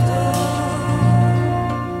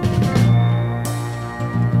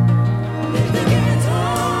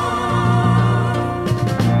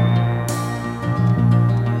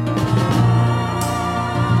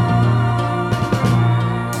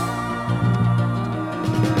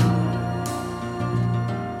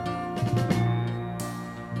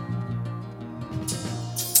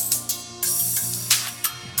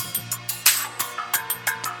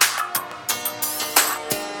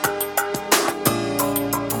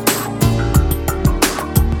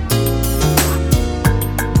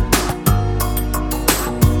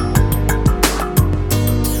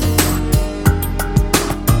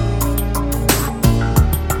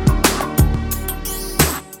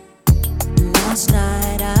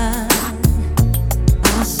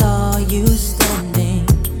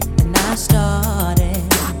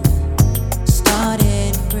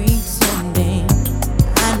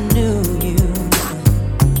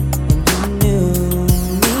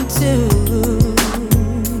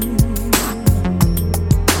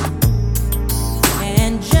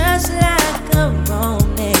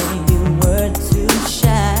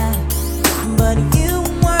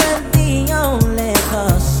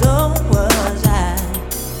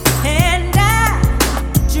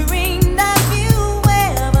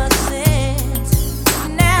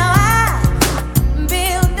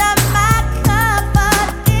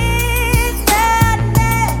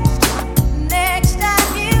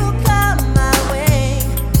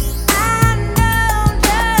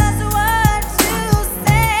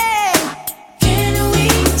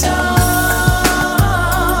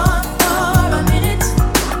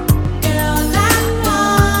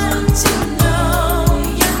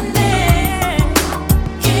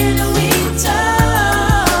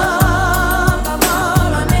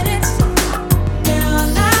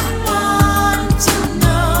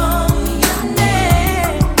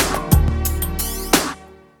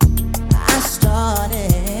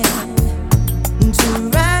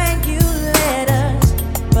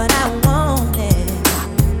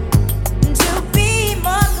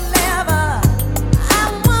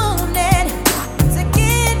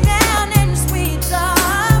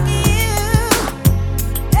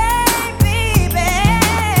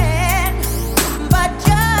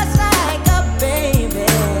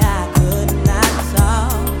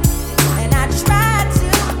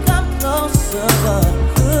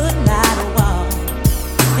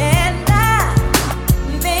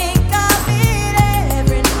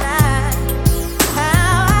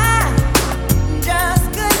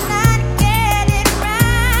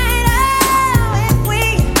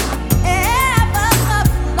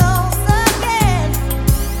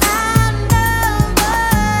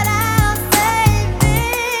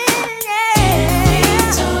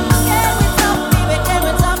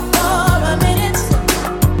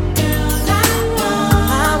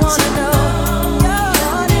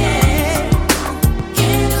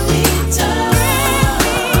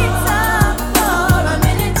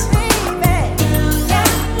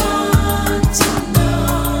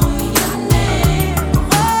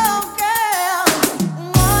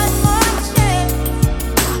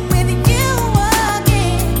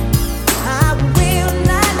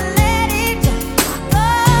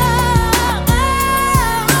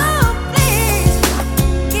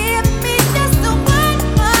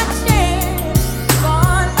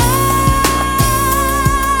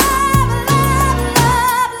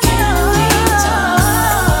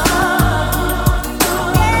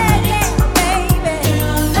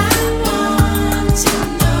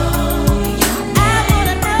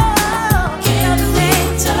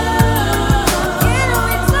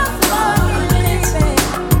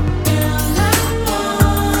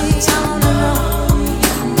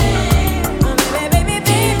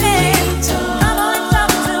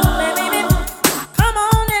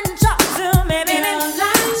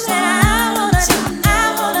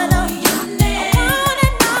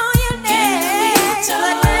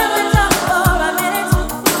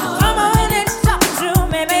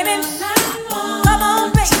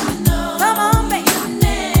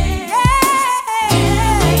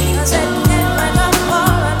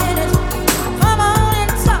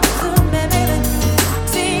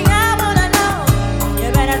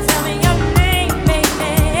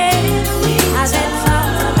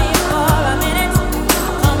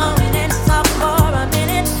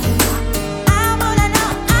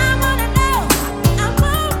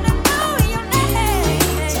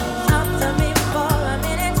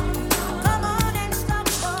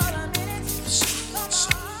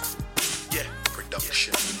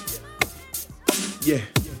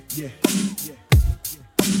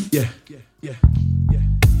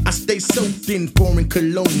 I stay soaked in foreign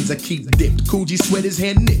colognes. I keep dipped. Coogee sweaters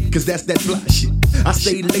hand knit, cause that's that fly shit. I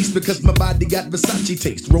stay laced because my body got Versace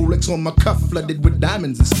taste. Rolex on my cuff, flooded with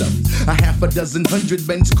diamonds and stuff. A half a dozen 100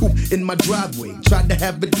 Benz coupe in my driveway. Tried to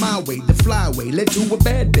have it my way, the flyway led to a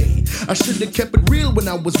bad day. I should've kept it real when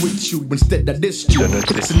I was with you. Instead I dissed you,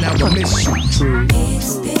 so now I miss you. True.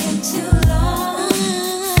 It's been too long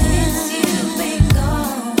since you've been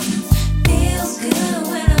gone. Feels good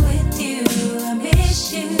when I'm with you. I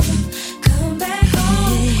miss you. Come back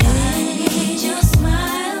home. I need your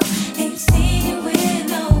smile. Ain't seen you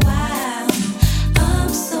in a while. I'm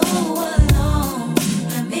so alone.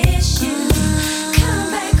 I miss you.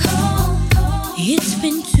 Come back home. It's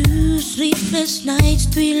been 2 sleepless nights,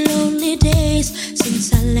 3 lonely days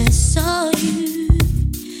since I last saw you.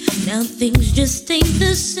 Now things just ain't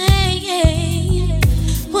the same.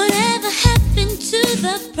 Whatever happened to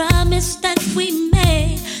the promise that we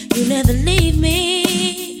made? You'll never leave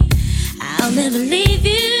me. I'll never leave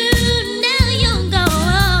you. Now you're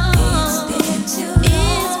gone.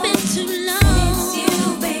 It's been too long since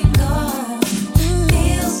you've been gone.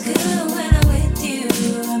 Feels good when I'm with you.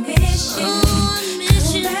 I miss you. I miss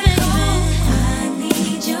you, baby. I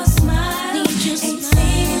need your smile. Ain't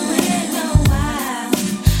seen you in a while.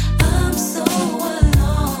 I'm so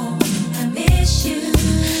alone. I miss you.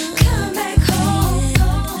 Come back home.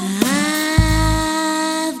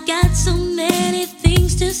 I've got so many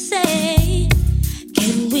things to say.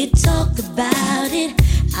 Can we talk about it?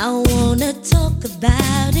 I wanna talk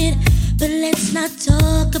about it, but let's not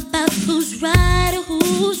talk about who's right or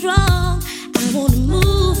who's wrong. I wanna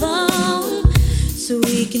move on so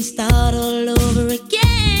we can start all over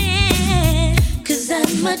again. Cause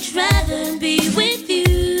I'd much rather be with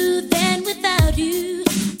you than without you.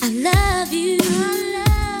 I love you,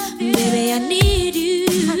 baby, I need you.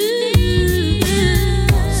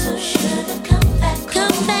 So sugar, come back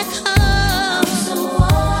home.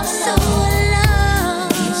 I'm so alone. I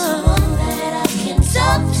need someone that I can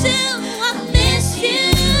talk to. I miss you.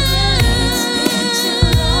 It's been too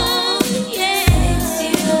long, yeah. Since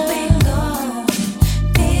you've been gone.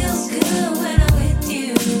 Feels good when I'm with you.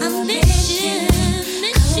 I miss you.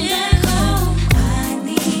 Come back home. I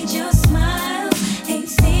need your smile. Ain't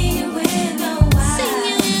seen you in a while.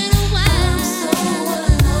 I'm so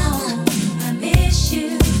alone. I miss you.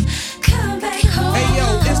 Come back home. Hey yo,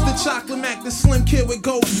 it's the Chocolate Mac, the slim kid with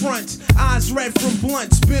gold fronts. Eyes red from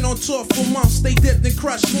blunts, been on tour for months. They dipped in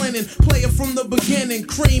crushed linen, player from the beginning,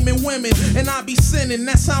 creaming women, and I be sinning.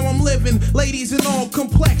 That's how I'm living. Ladies in all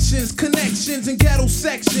complexions, connections and ghetto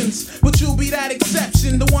sections. But you'll be that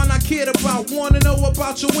exception, the one I cared about. Wanna know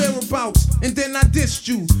about your whereabouts, and then I dissed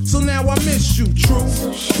you, so now I miss you. True.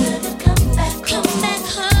 So sugar, come back home.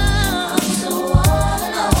 I'm so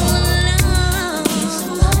alone. Need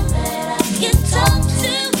someone that I can talk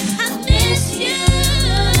to. I miss you.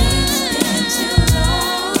 It's been too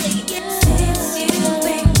long since you've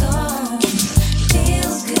been gone.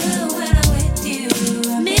 Feels good when I'm with you.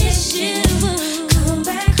 I miss you. Come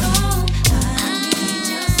back home. I need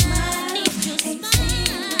your smile. Ain't seen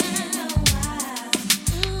you in a while.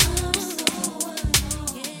 I'm so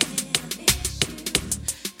alone.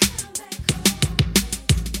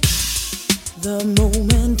 The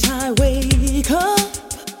moment I wake up,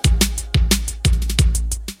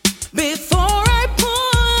 before I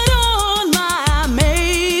put on my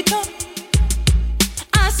makeup,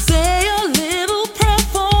 I say a little prayer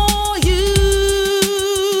for you.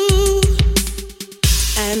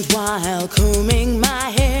 And while combing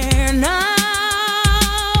my hair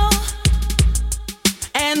now,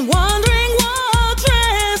 and wondering what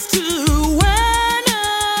dress to wear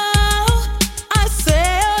now, I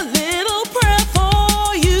say a little prayer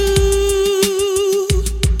for you.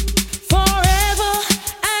 Forever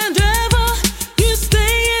and ever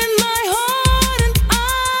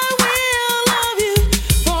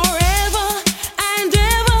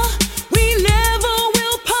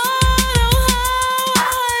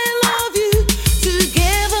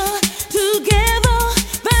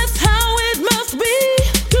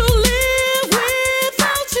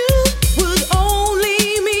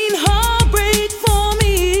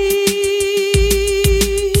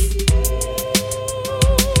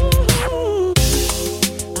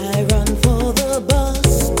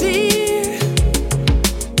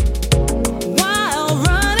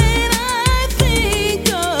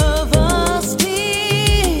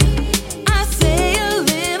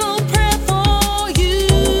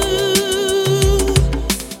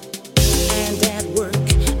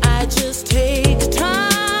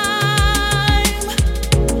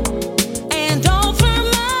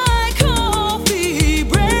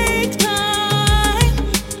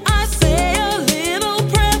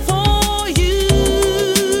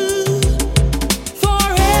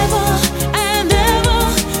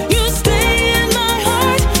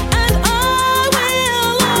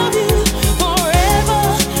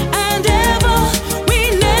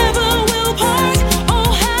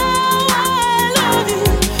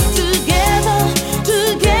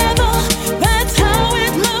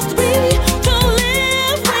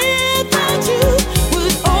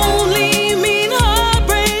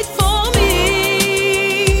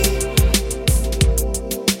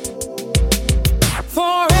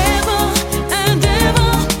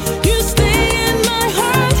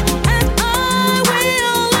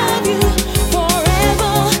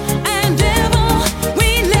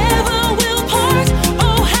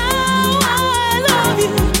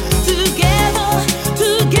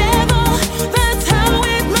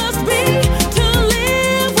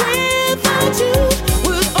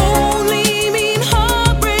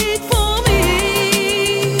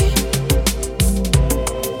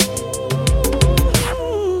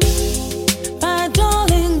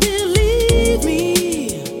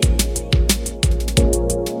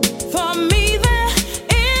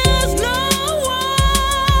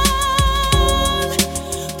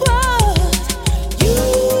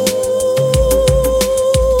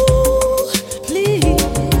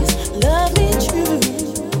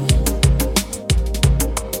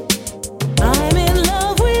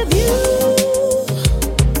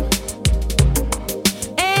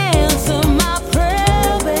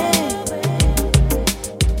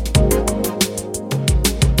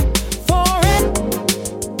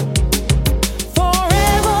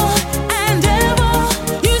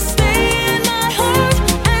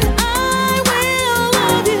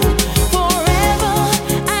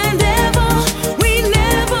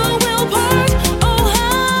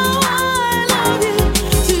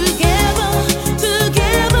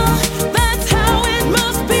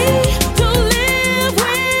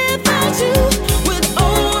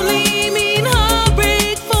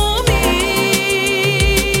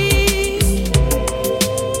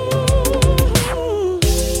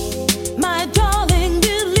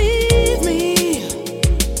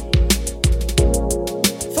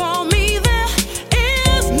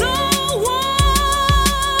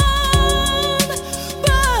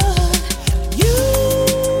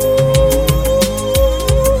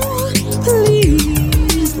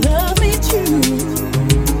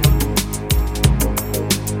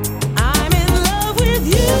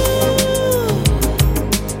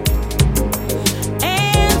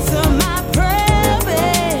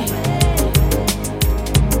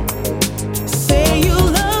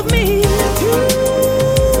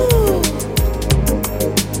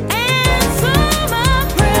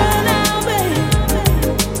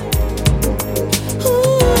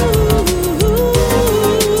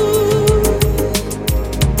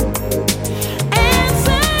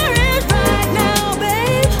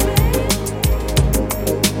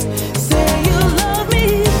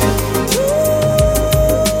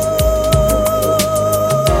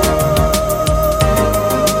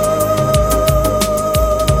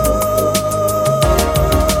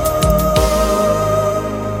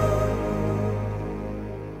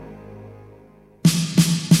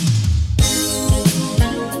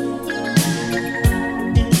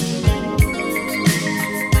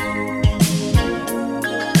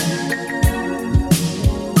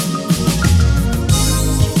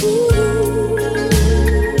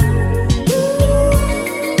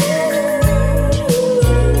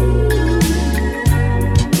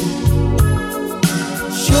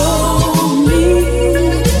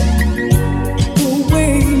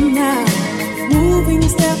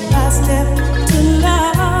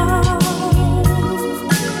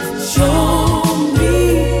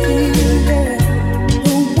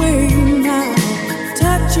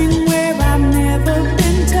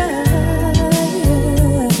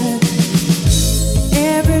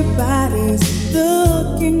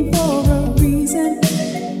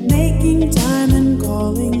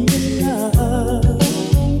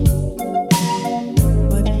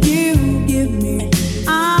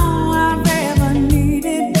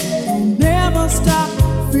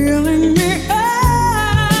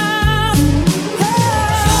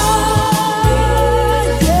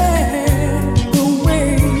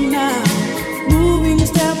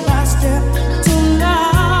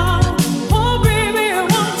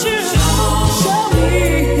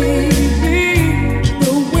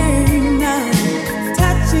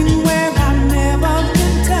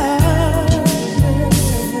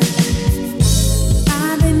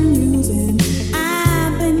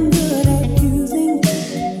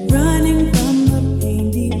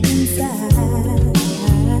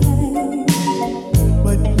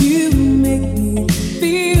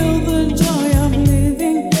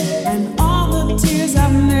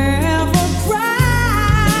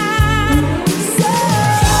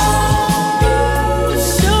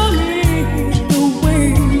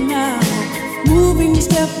moving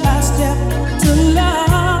step by step to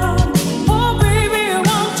love. Oh, baby,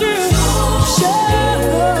 won't you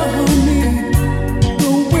show me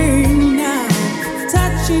the way now,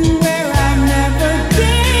 touching where I've never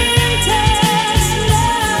been touched.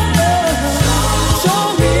 Show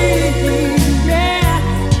me, yeah,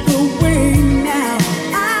 the way now.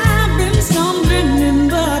 I've been stumbling in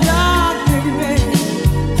the dark, baby.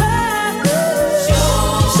 Show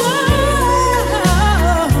me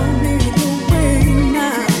the way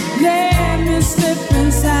now. Let me slip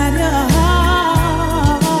inside your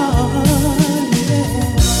heart, yeah.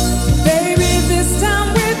 Baby, this time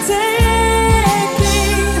we're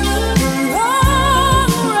taking the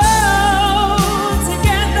wrong road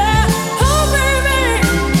together. Oh, baby,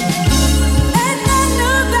 and I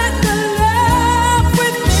know that the love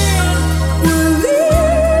within will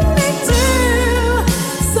lead me to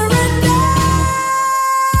surrender.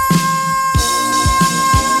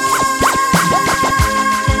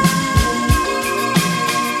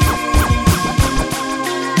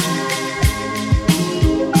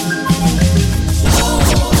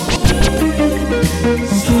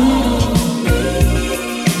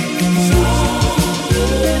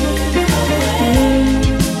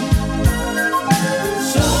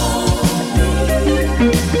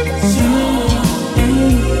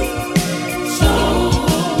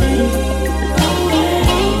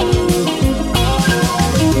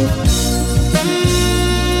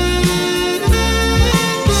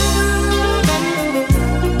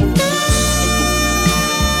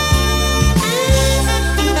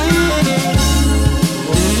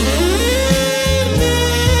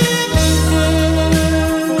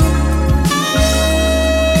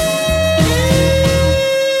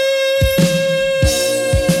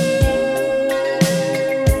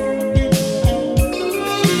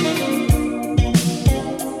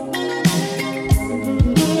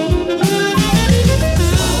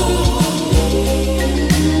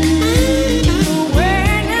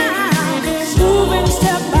 Moving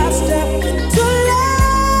step by step to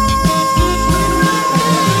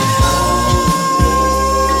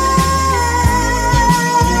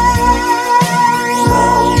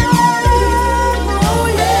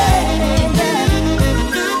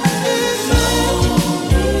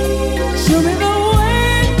show me the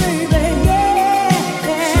way, baby, yeah.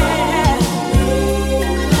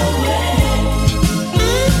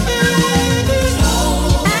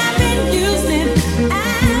 I've been using,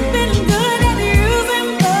 I've been good at using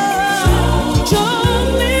love. Show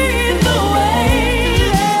me the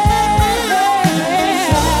way,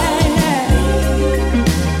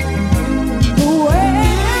 the way.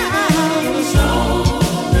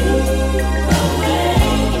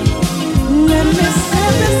 Let me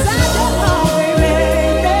step inside your heart,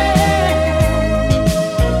 baby.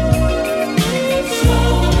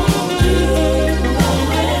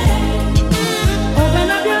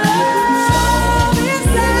 Open up your love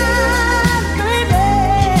inside, baby.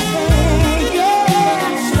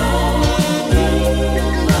 Yeah.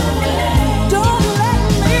 Don't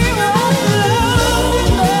let me run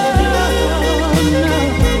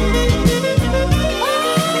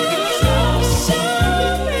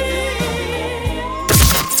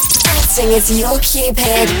Acting as your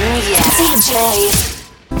Cupid. DJ.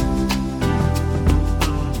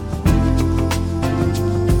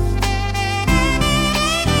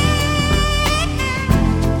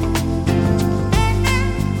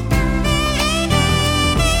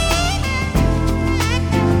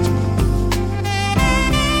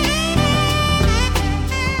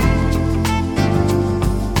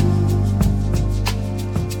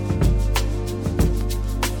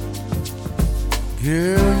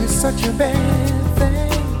 Girl, you're such a bad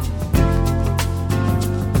thing,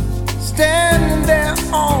 standing there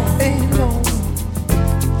all alone,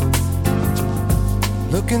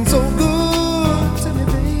 looking so good to me,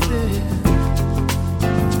 baby.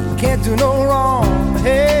 Can't do no wrong,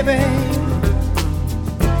 hey, babe.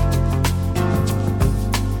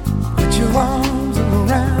 Put your arms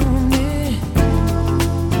around me,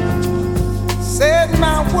 set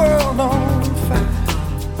my world on fire.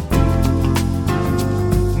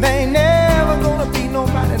 There ain't never gonna be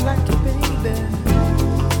nobody like you, baby.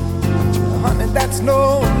 Honey, that's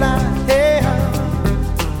no lie, yeah.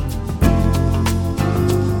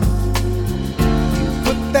 You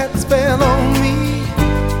put that spell on me,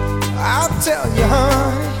 I'll tell you,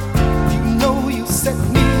 honey. You know you set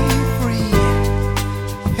me free.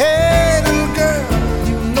 Hey, little girl,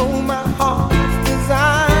 you know my heart's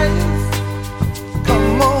desires.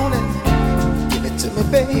 Come on and give it to me,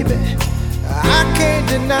 baby. I can't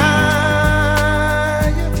deny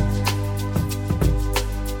you.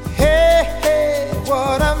 Hey, hey,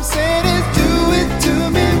 what I'm saying is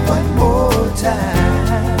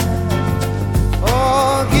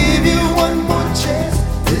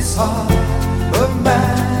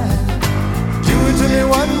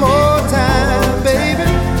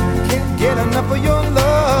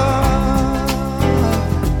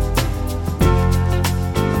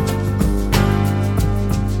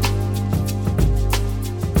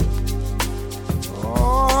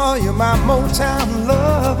Motown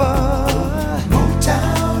lover,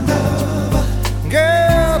 Motown lover,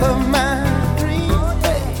 girl of my dreams,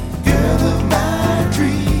 girl of my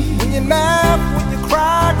dreams. When you laugh, when you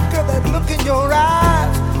cry, girl, that look in your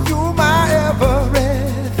eyes, you're my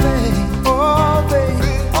everything. Oh,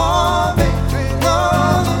 baby, oh, baby,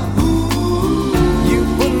 oh, ooh. You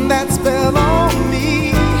put that spell on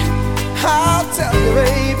me, I'll tell you,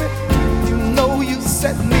 baby, you know you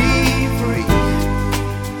set me free.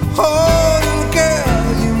 Oh, girl,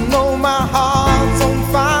 you know my heart's on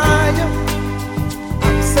fire.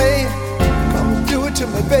 I'm saying, come do it to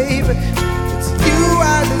me, baby. It's you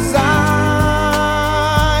I desire.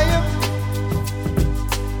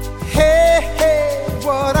 Hey, hey,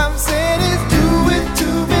 what I'm saying is do it to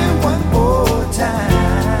me one more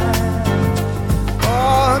time. Oh,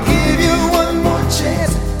 I'll give you one more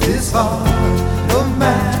chance. This heart of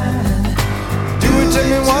mine. Do it to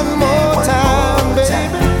me one more time, baby.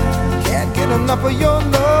 Can't get enough of your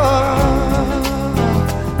love.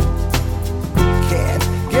 Can't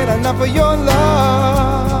get enough of your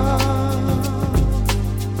love.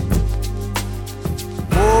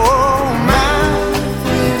 Oh, my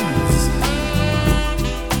friends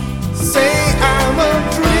say I'm a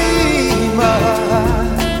dreamer.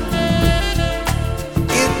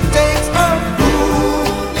 It takes a fool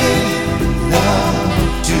in love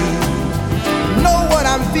to know what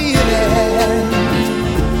I'm feeling.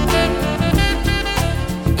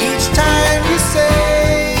 Each time you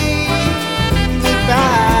say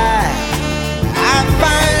goodbye, I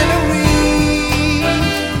find a reason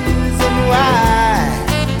why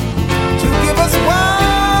to give us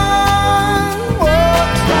one more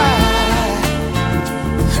try.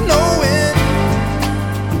 Knowing,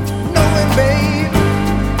 babe,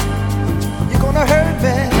 you're gonna hurt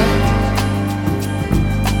me.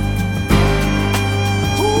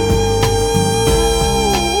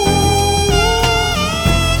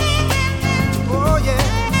 Oh yeah.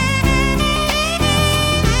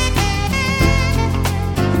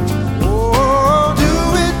 Oh, do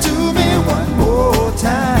it to me one more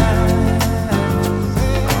time.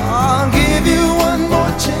 I'll give you one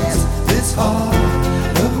more chance. This heart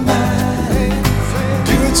of mine.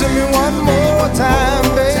 Do it to me one more time,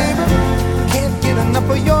 baby. Can't get enough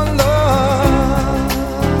of your love.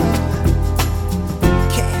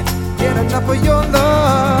 Can't get enough of your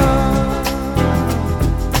love.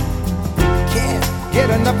 Can't get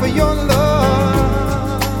enough of your love.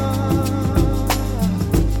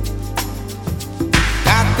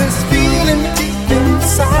 Got this feeling deep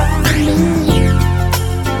inside me.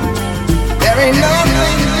 There ain't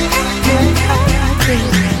nothing I can hide.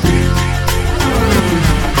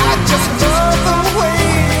 I just love the way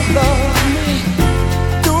you love me.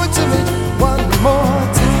 Do it to me one more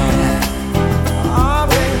time. Oh,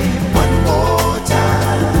 baby, one more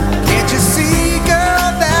time. Can't you see, girl,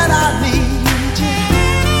 that I need you?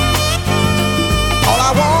 All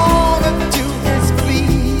I wanna do is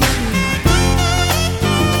please you.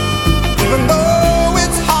 Even though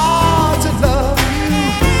it's hard to love you,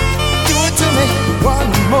 do it to me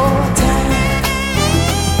one more time.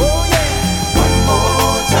 Oh yeah, one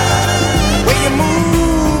more time. When you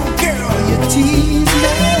move, girl, you tease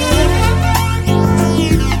me.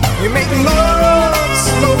 You make love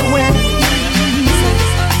slow and easy.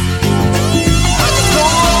 I just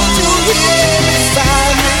want you here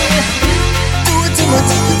beside me. Do it to me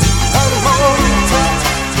one more time.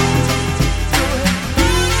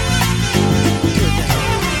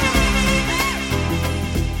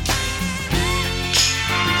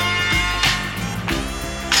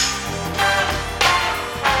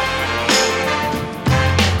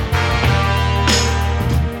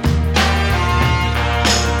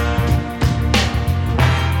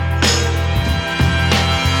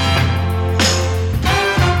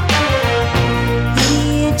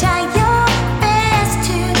 You try your best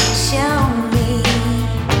to show me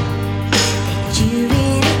that you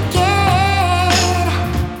really cared.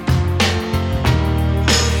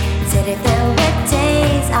 Said if there were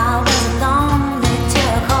days I was lonely to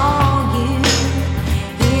call you,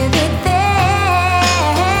 you'd be there.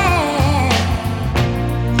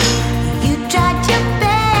 You tried your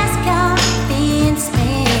best, convince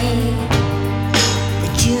me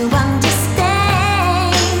that you understand.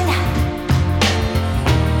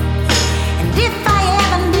 And if I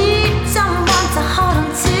ever need someone to hold on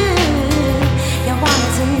to, you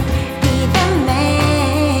wanted to be the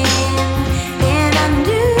man. And I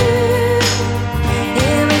knew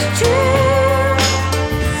it was true.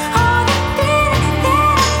 All the feeling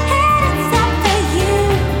that I had inside for you,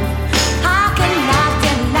 I cannot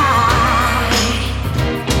deny.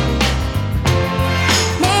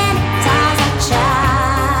 Many times I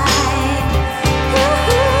tried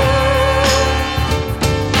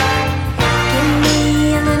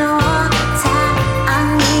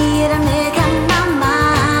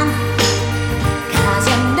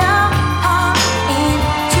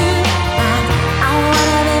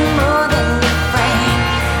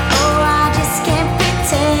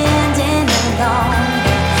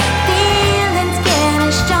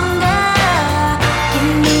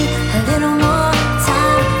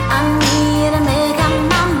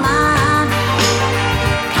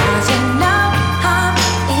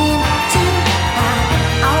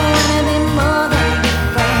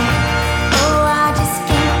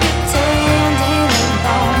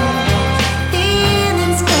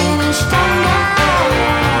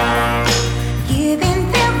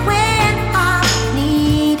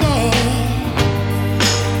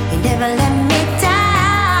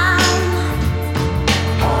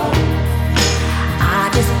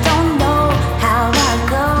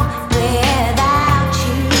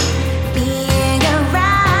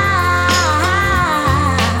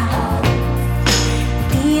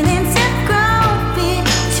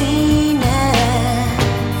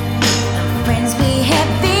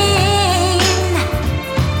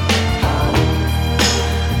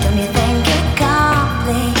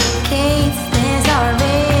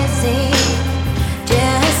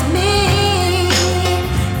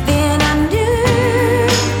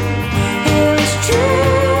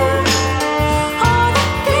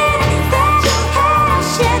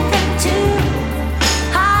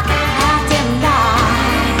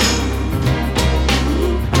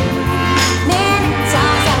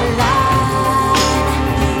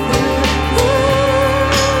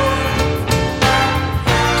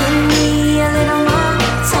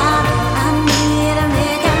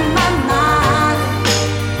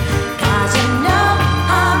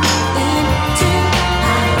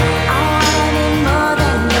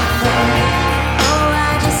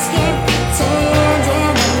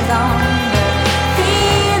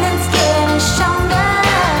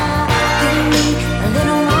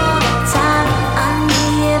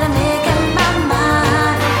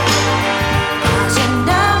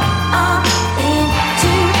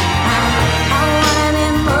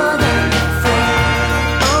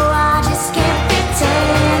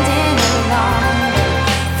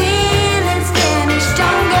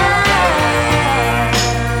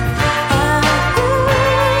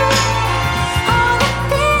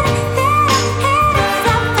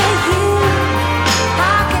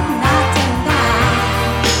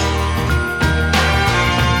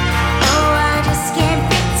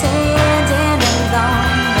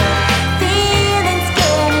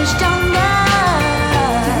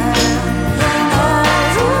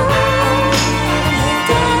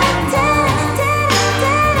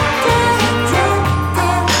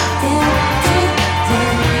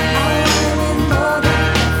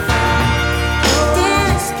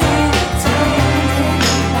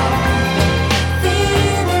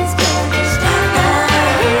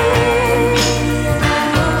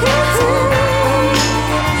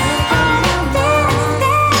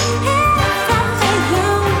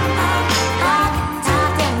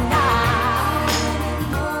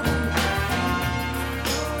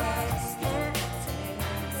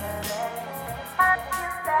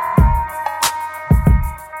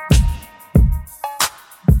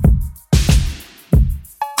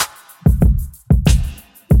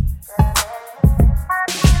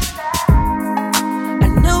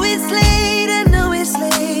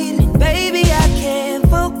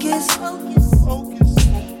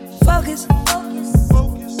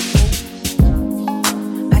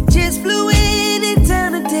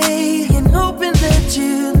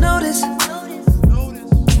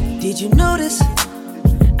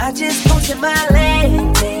I just posted my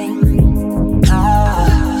landing. Wouldn't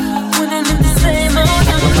do the same old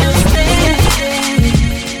standing.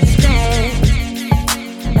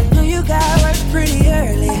 I know you got work pretty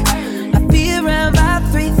early. I'll be around by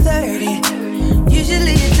 3:30.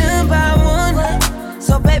 Usually you're done by 1.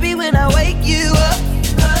 So baby, when I wake you up,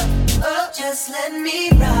 just let me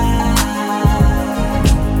ride.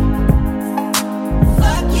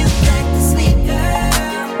 Fuck you back to sleep, girl.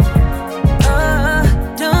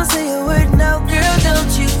 Don't say a word, no, girl,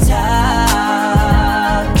 don't you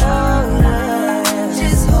talk. No.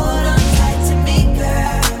 Just hold on tight to me,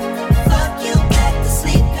 girl. Fuck you back to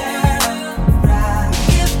sleep, girl. Rock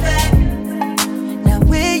it back. Now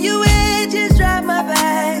where you at, just drive my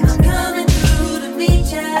back. I'm coming through to meet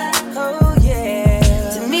ya. Oh yeah,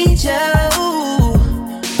 to meet ya.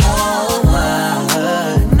 Oh my.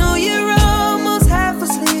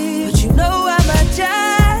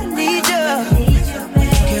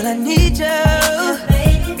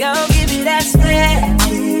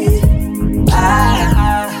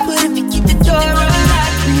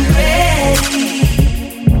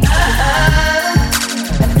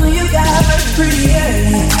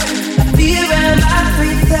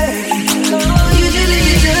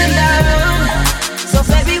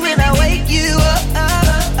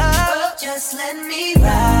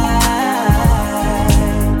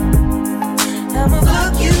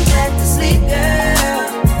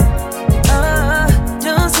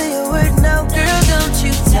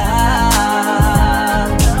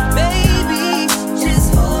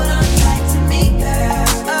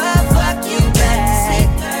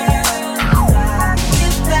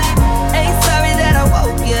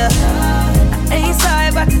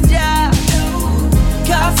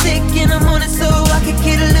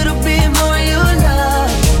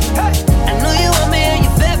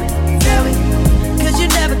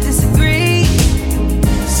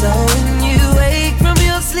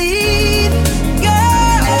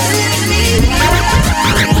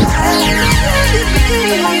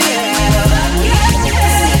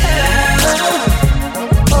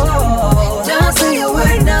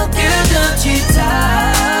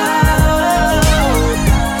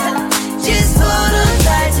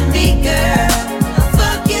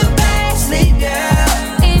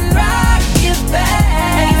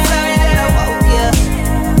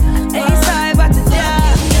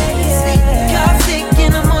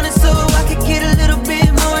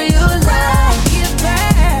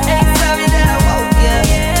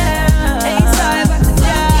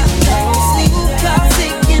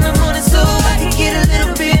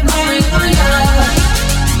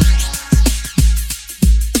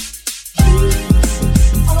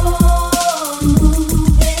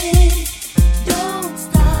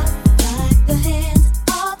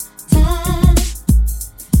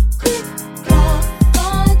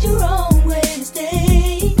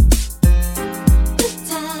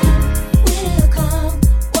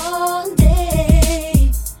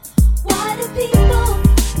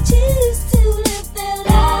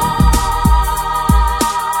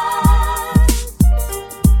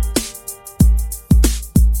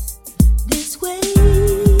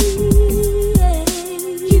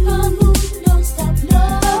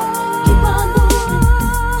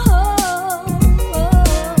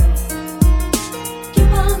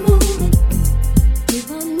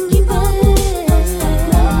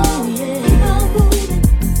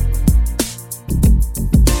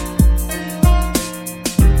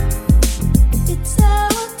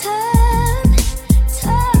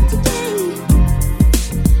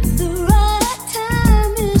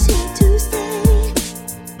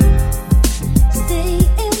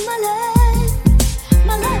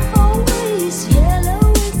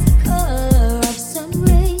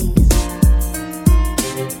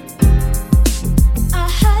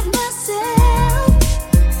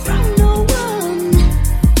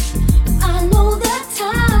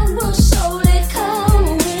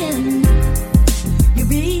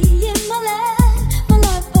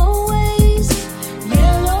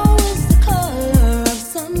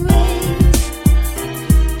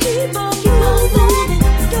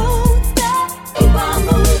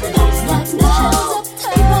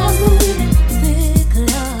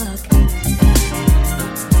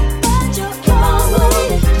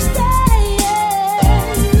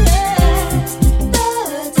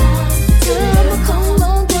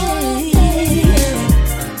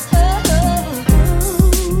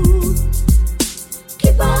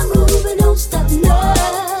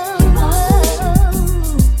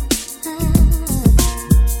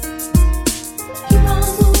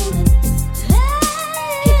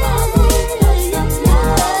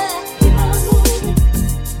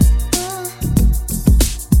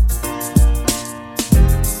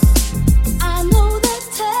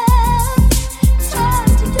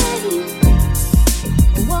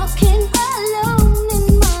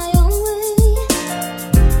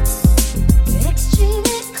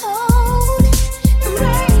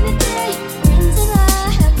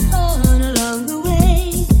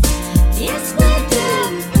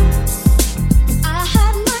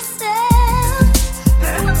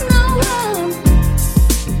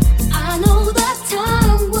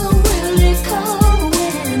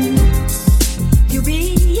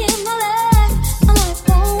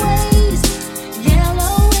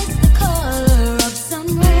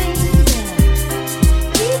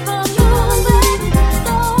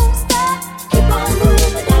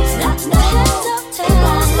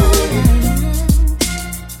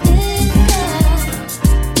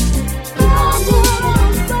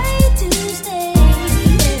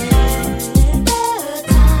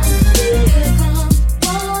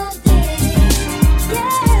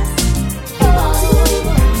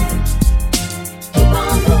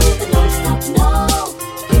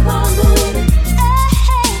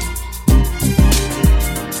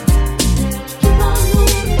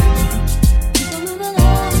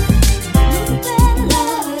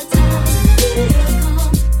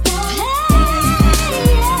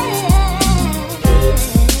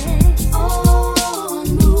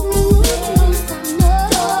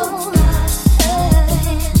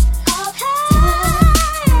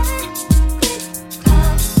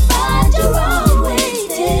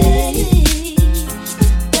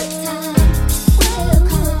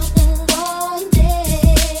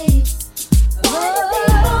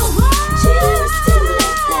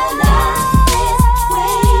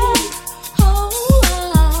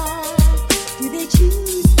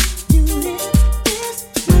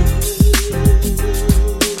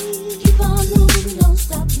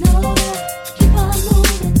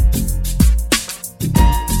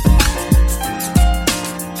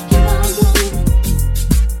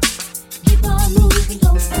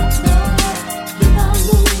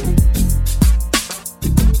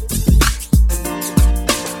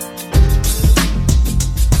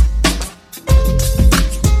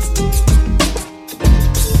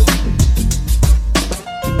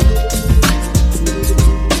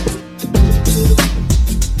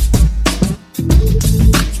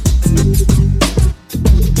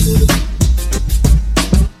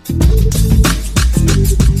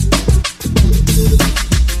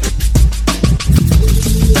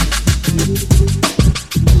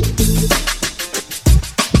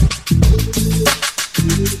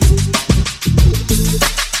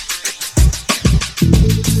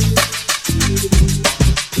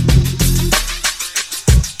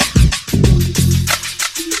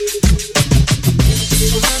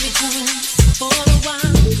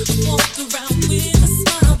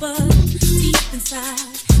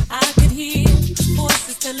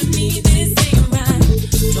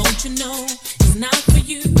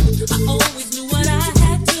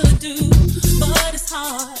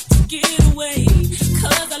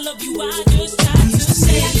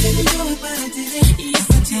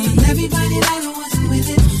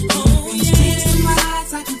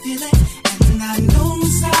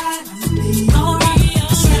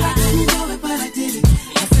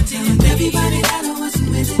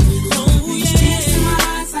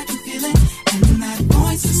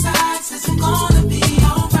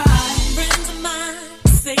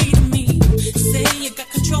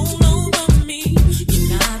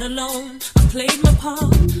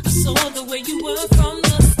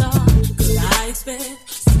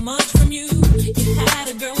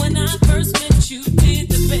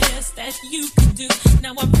 you could do.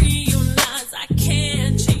 Now I realize I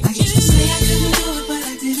can't change. I used to say I couldn't do it, but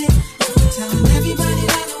I did it. Telling everybody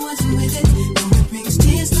that I wasn't with it. Though it brings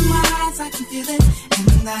tears to my eyes, I can feel it.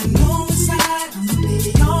 And I know inside I'ma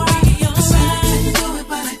be alright. I said I couldn't do it,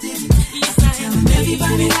 but I did it. I'm telling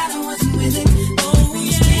everybody that I wasn't with it. Though it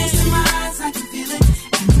brings tears to my eyes, I can feel it.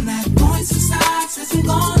 And that voice inside says I'm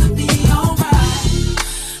gonna be alright.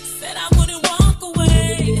 Said I wouldn't walk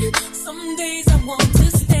away. Some days I want to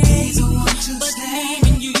stay, but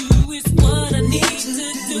leaving you is what I need to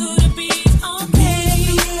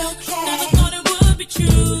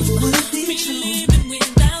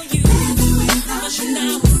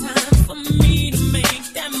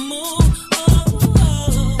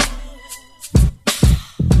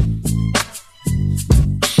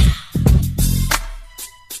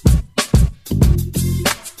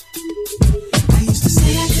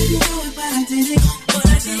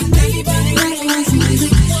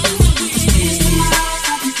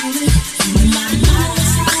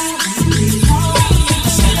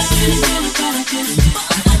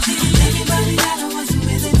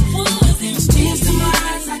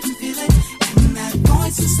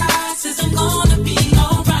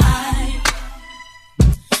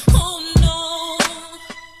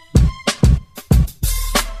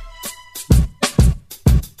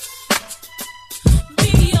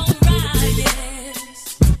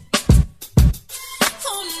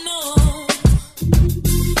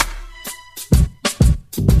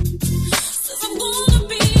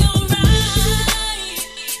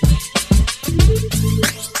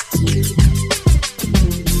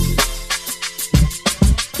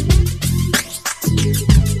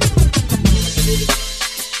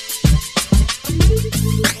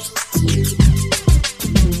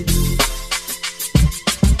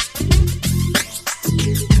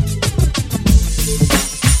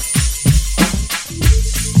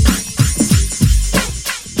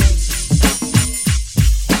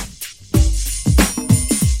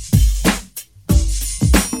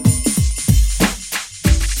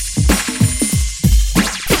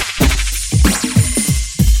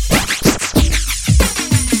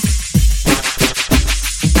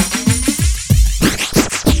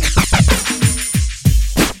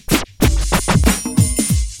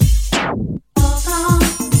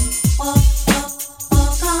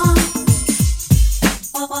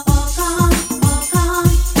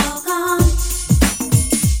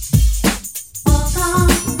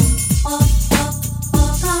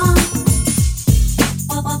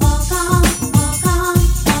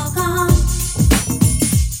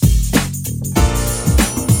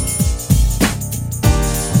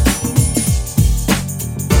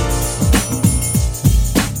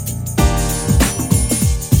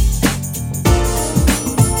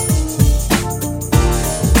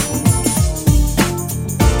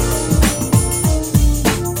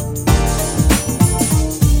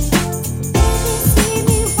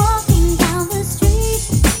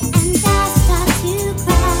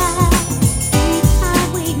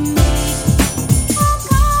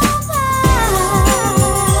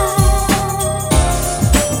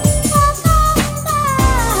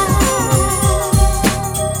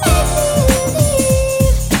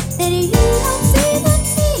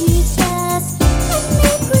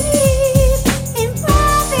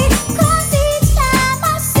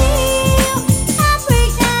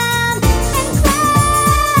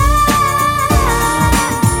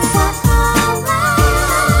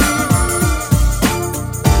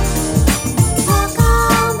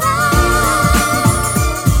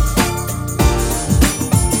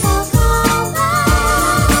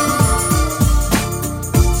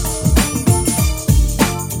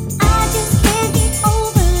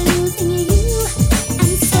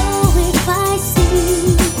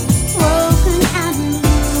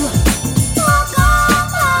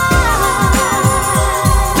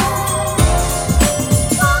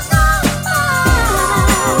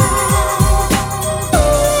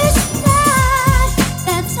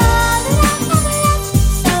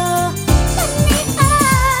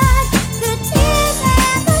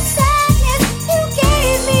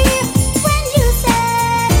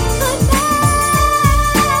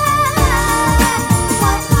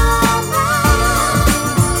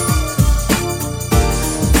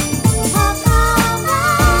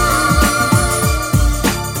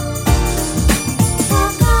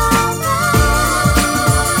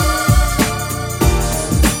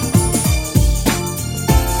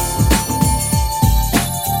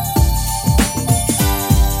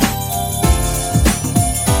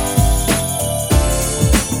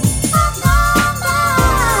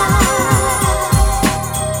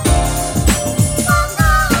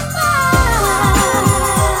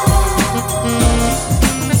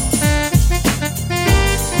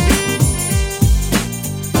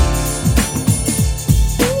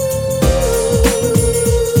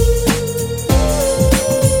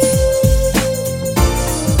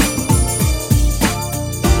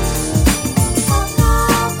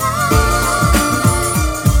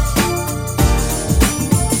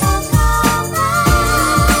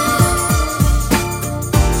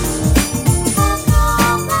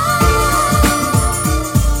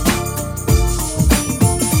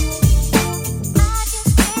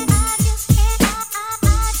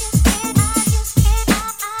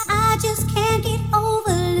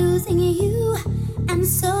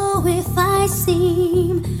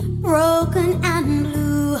open and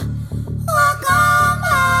blue. Walk on by.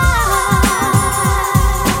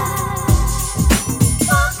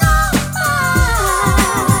 Walk on by.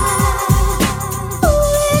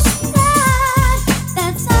 Foolish pride,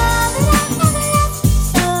 that's all that I have left.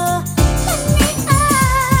 So let me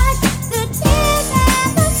hide the tears and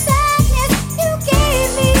the sadness you gave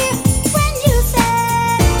me when you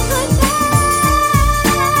said goodbye.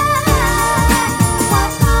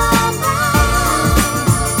 Walk on by.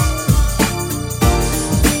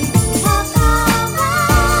 Walk on by.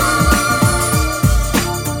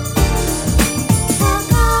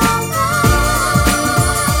 Walk on by.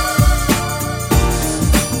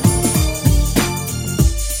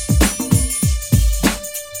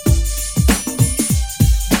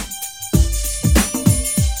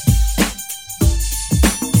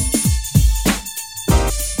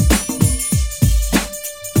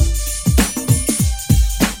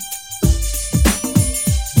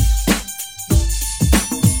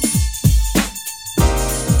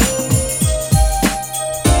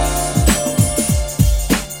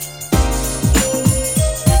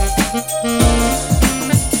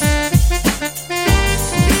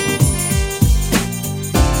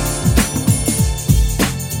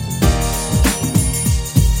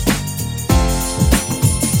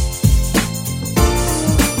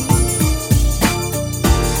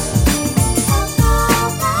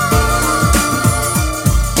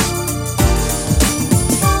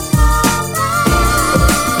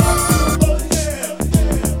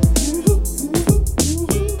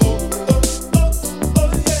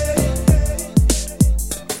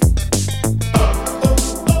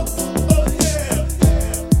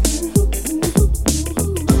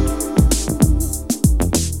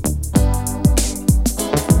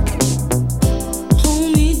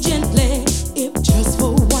 Hold me gently, if just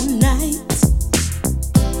for one night.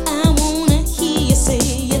 I wanna hear you say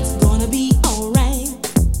it's gonna be alright.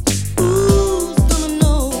 Who's gonna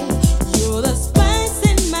know you're the spice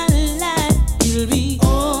in my life? You'll be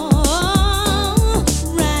alright.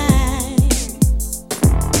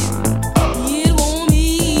 It won't be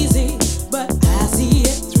easy, but I see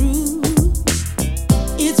it through.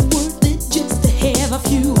 It's worth it just to have a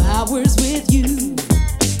few hours with you.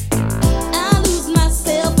 I lose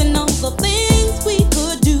myself in all the things we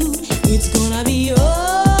could do. It's gonna be alright.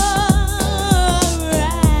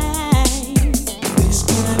 It's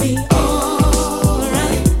gonna be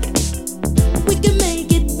alright. We can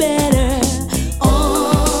make it better.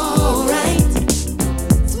 Alright.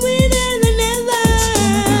 Sweeter than ever.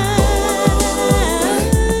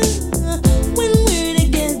 When we're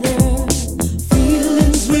together,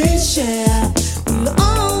 feelings we share will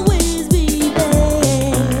always be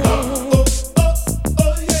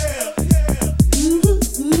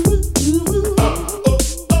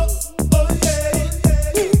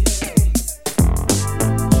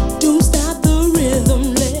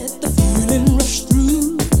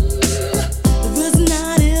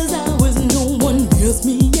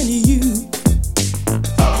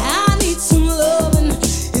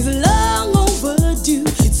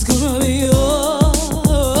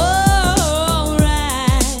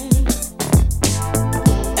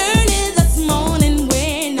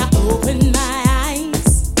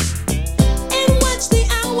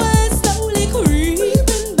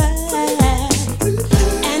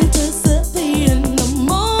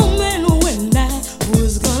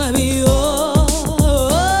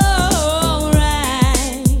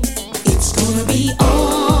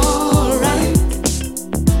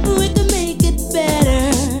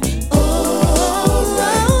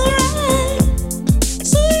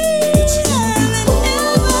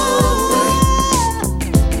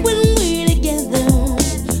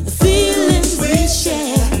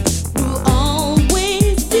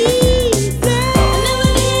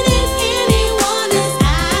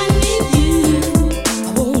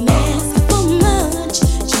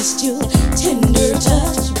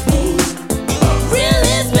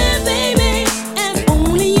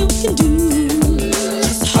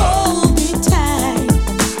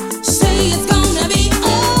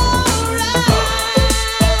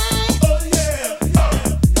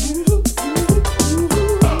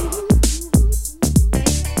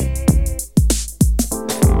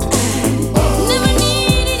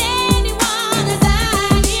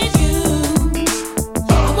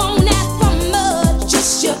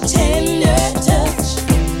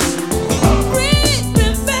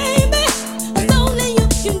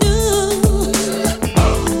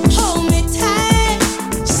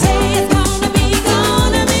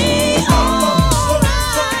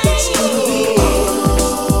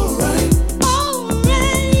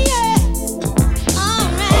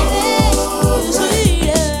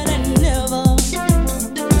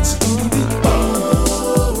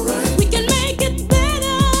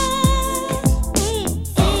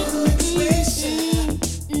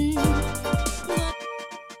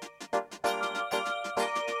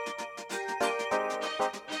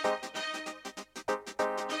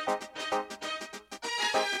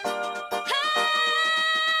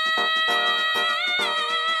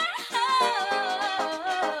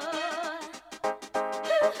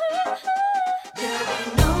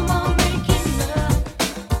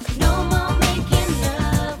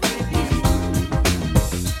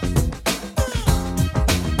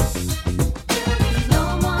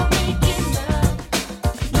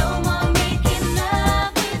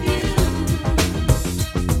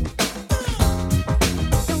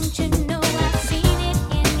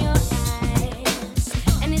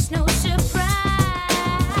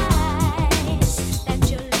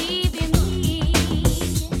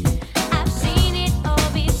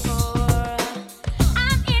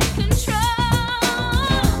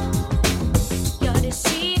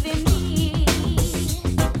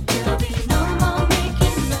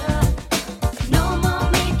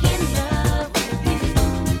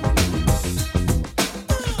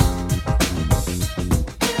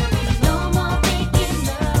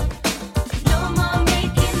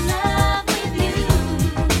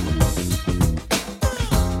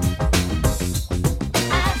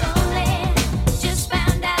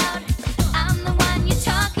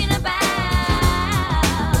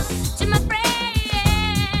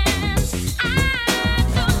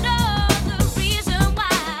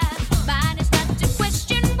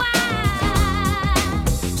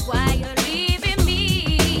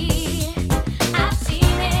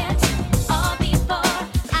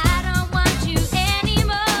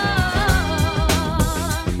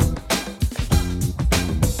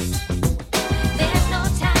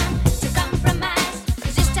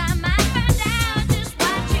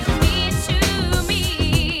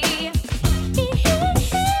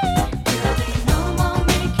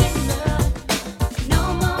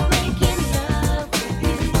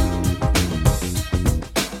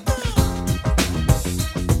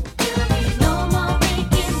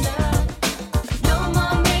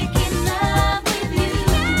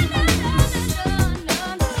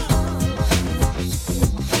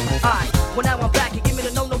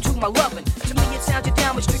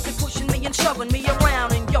moving me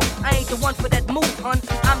around. And yo, I ain't the one for that move, hun.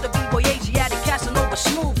 I'm the B-boy Asiatic Casanova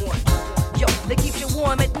smooth one. Yo, that keeps you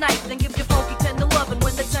warm at night, then gives you funky tender loving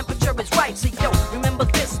when the temperature is right. So yo, remember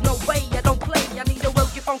this, no way, I don't play. I need to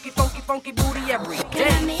work your funky, funky, funky booty every day.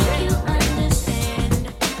 Can I make you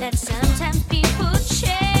understand that sometimes people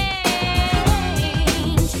change,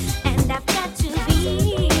 and I've got to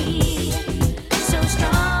be so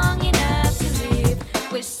strong enough to live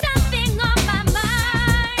with something on my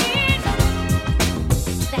mind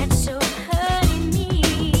that's so hurting me.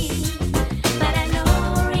 But I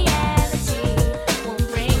know reality won't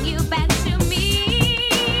bring you back to me.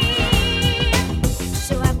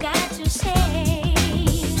 So I've got to say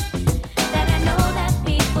that I know that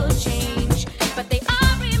people change, but they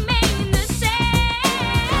all remain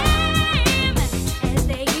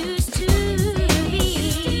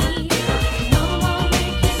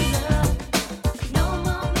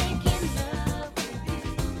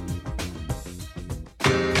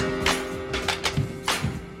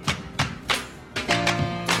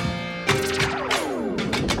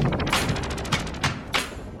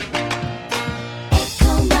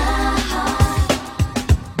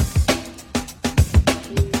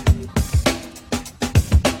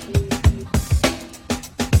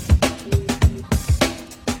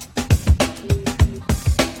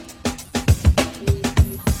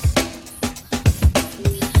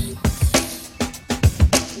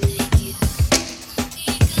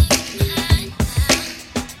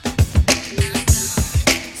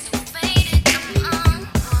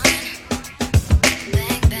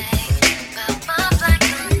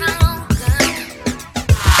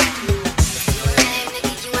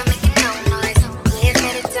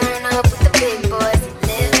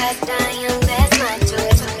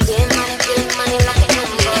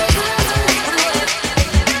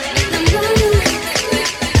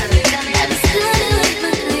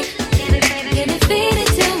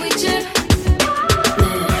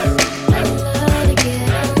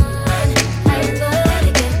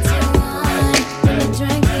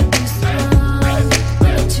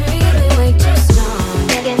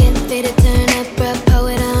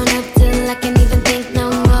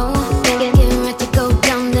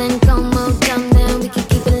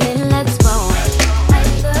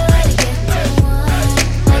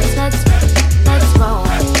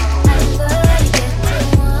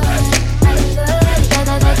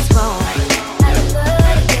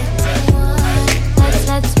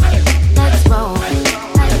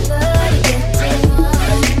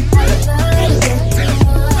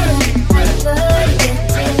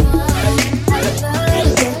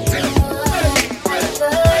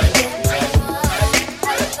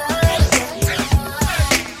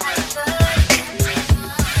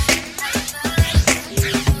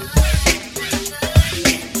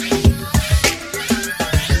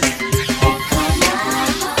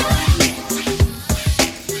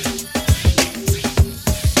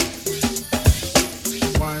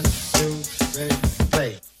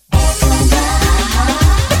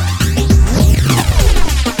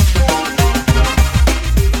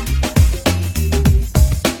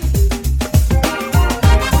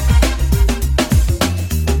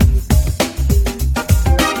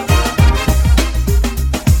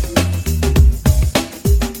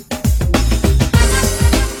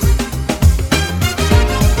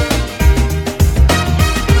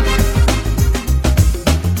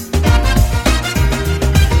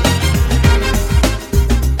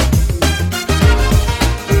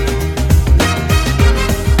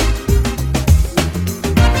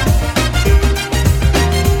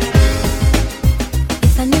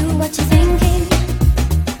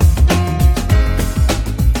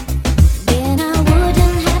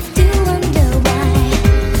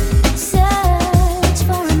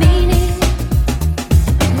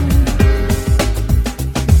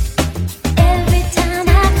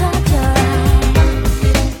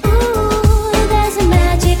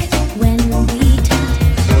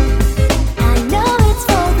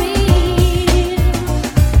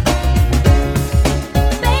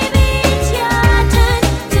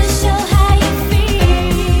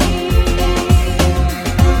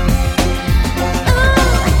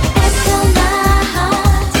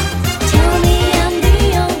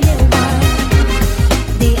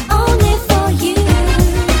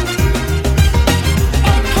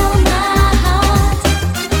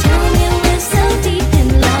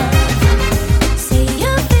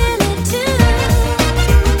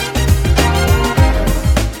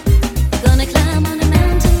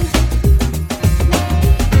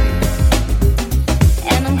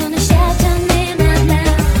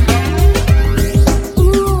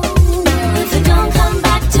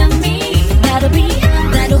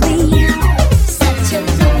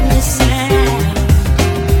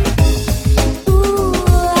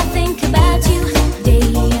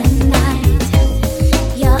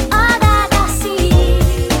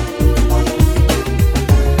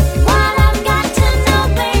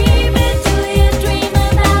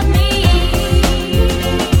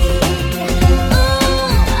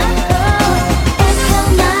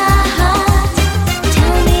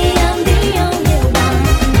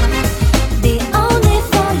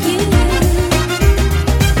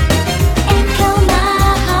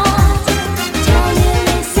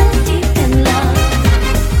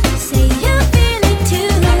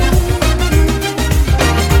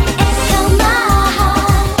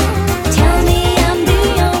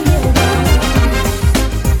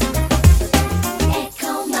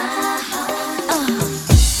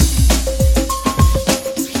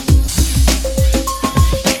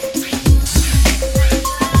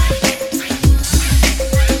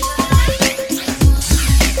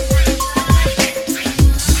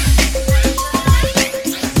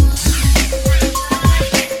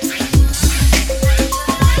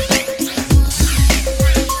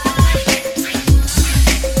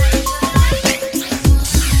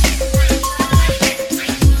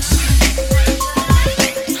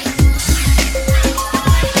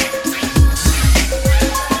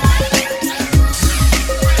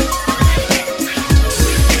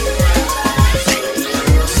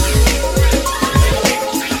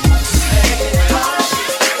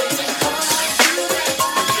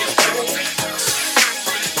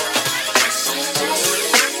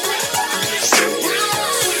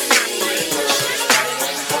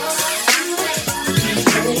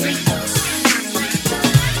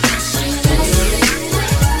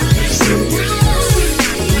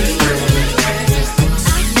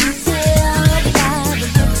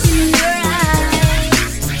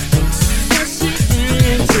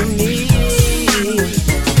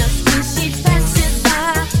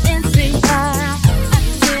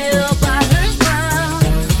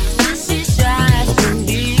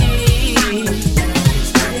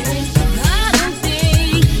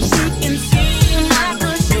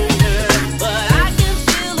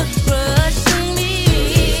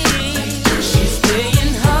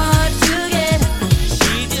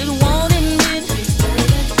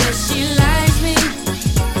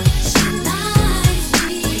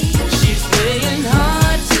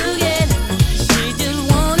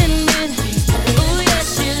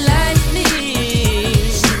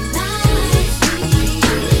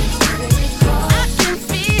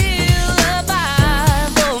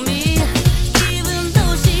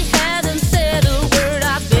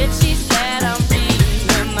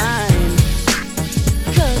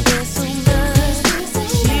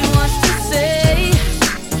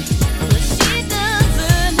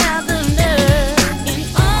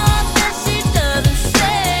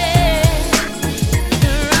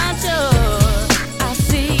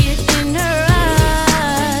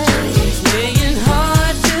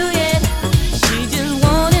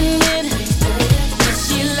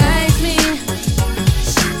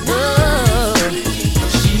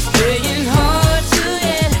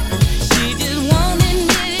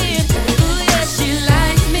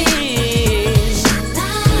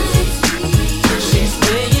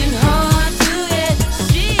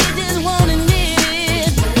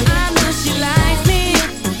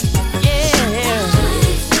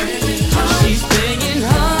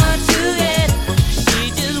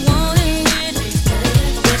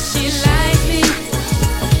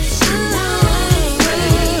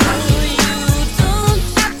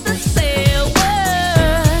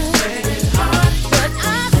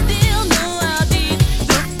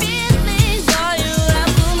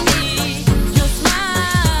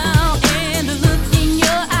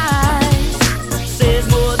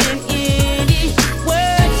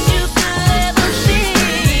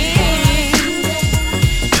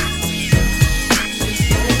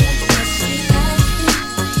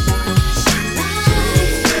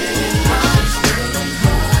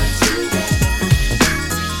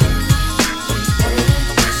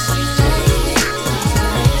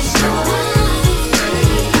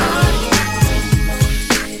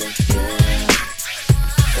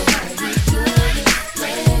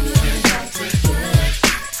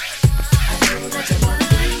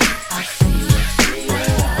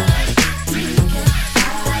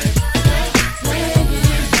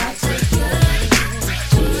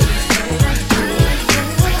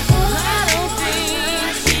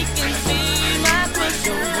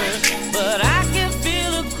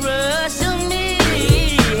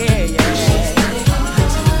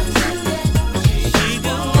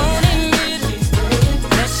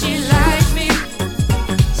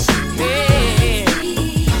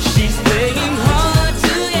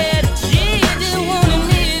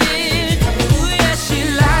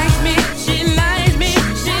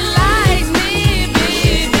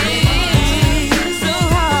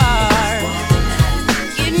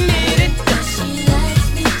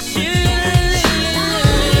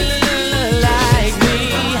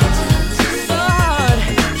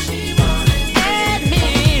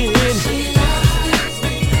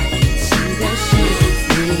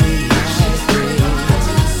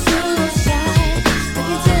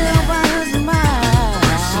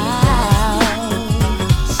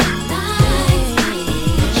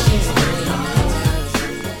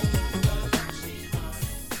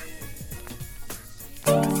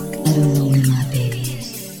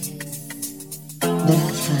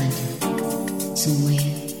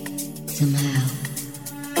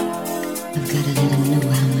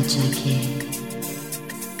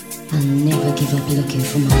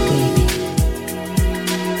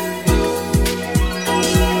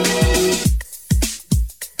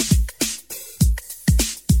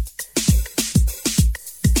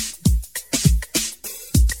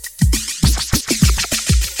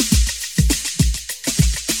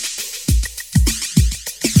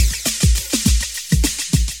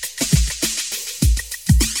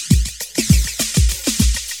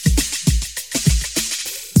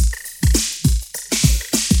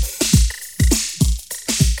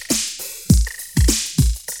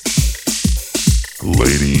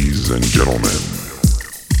Ladies and gentlemen,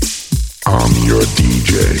 I'm your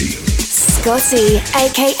DJ. Scotty,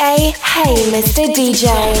 aka Hey Mr.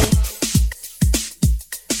 DJ.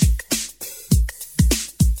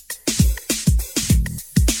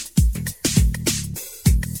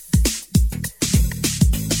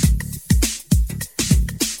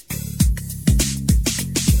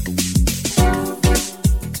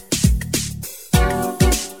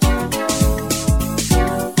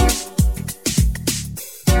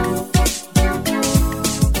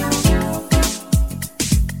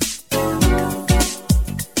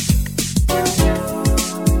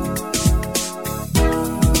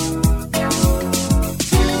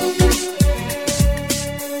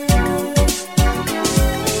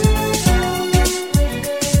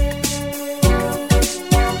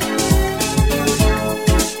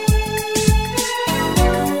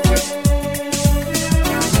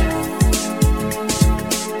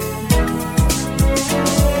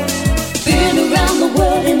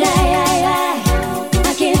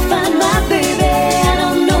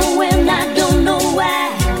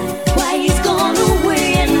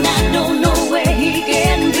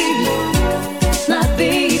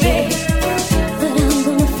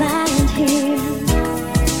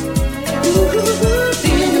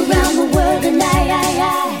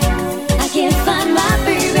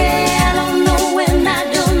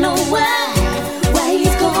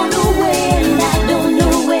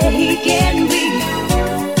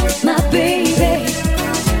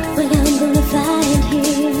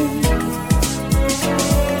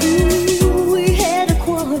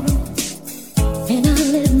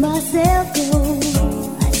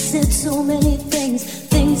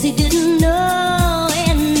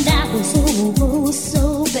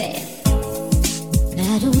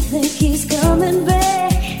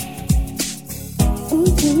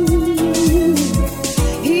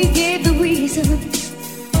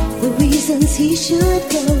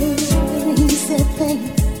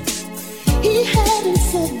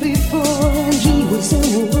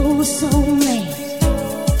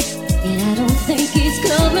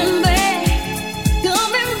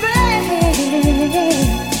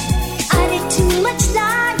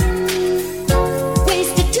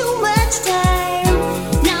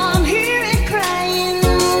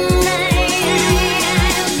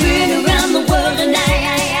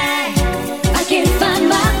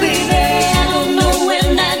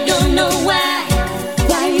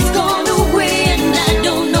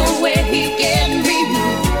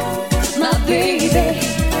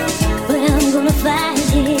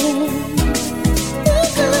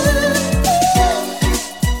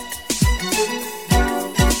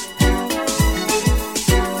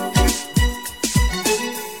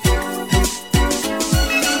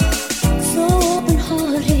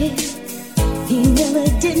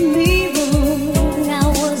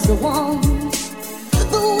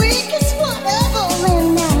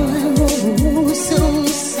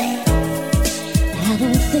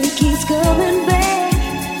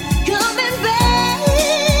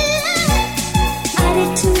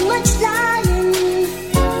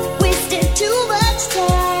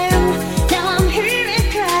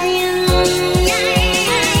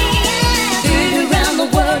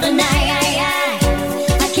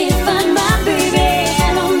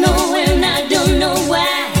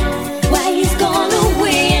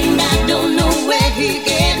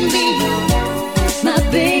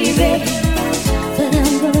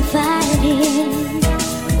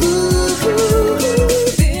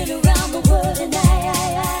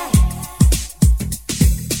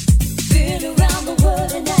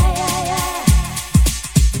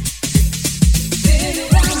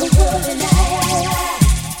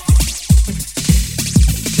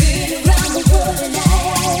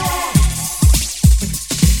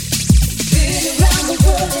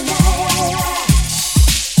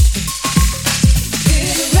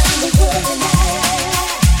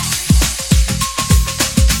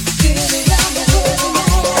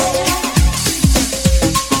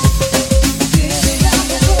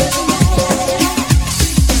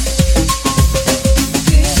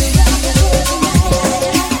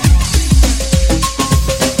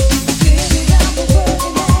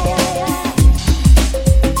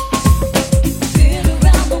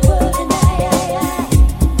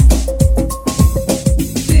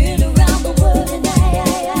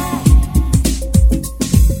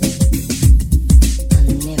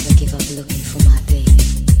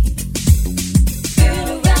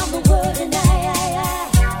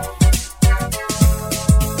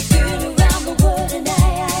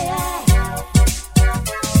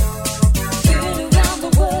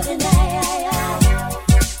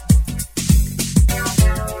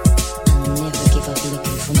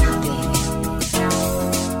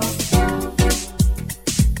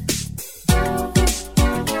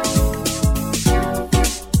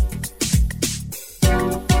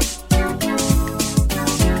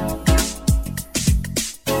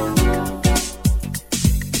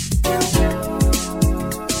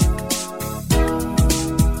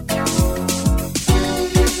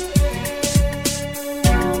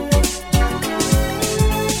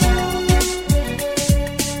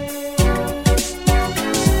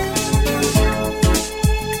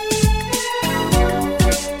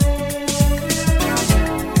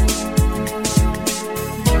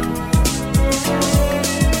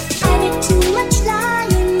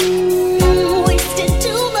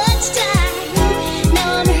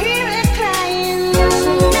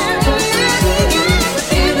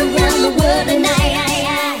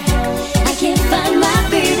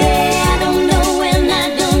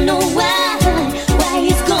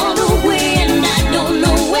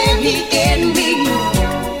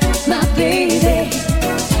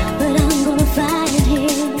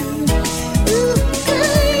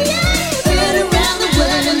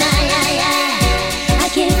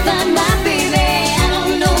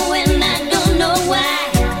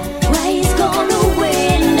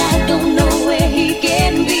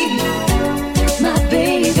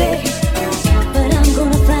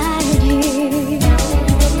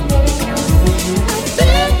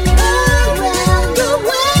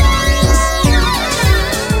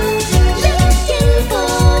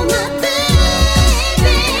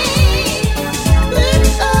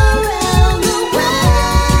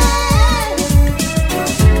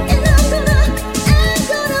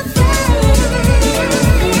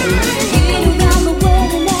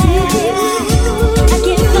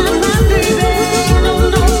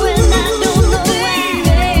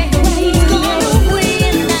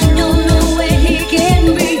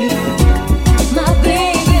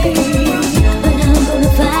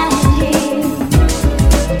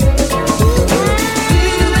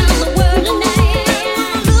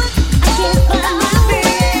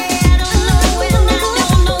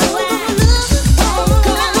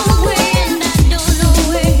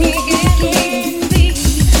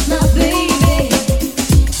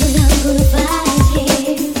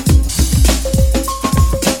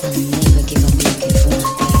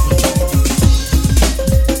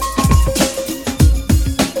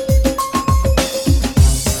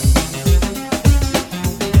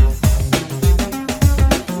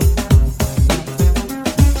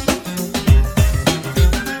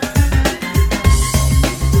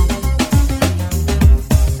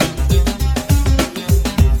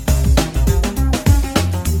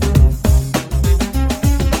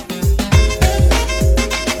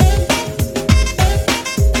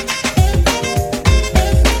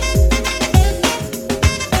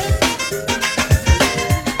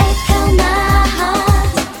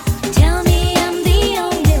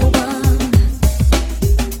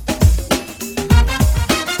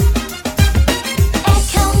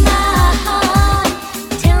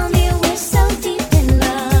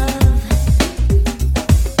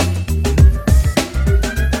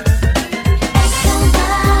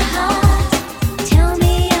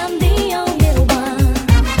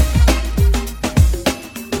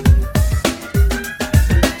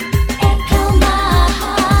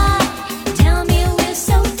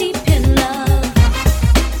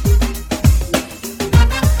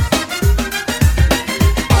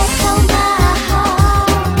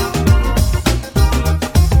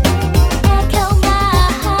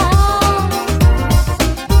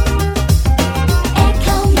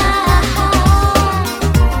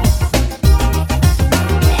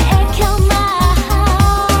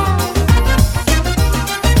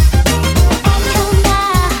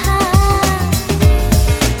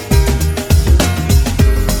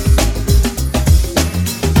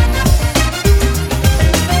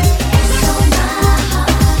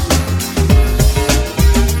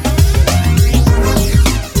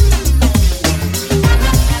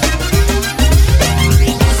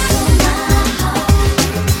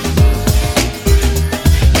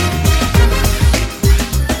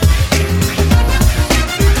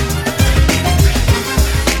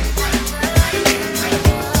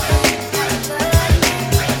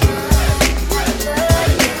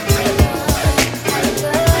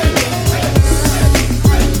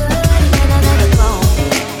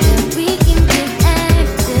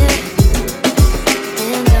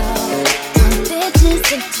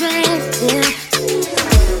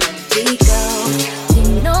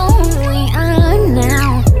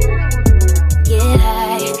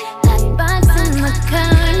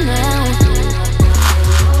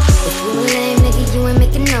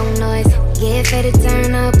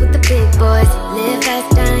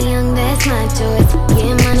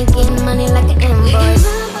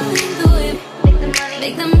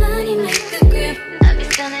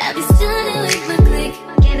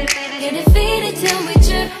 till we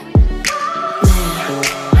trip.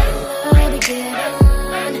 I love to get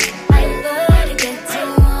on. I love to get to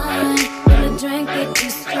one. When the drink get too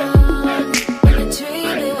strong, when the tree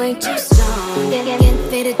be way too strong. Get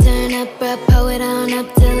fit to turn up, bro, pull it on up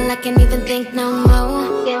till I can't even think no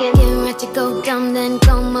more. Get ready to go dumb, then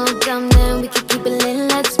go more dumb, then we can keep it lit,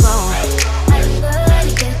 let's roll. I love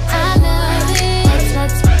to get to I love it.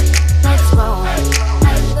 Let's roll.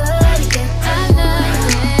 I love to get to I love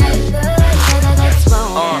it. Let's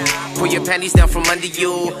roll. Pull your panties down from under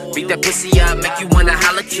you. Beat that pussy up, make you wanna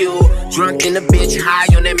holler cute. Drunk in a bitch, high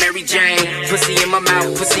on that Mary Jane. Pussy in my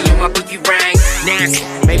mouth, pussy in my pinky ring. Nasty,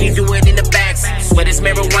 maybe do it in the backseat. Swear this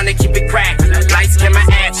marijuana, keep it cracked. Lights, camera,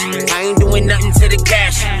 action. I ain't doing nothing to the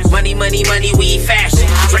cash. Money, money, money, we fashion.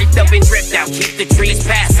 Draped up and dripped out, keep the trees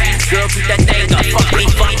passing. Girl, keep that thing up, fuck me,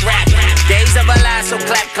 fuck rap. Days of a lie, so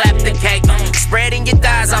clap, clap the cake. Spreading your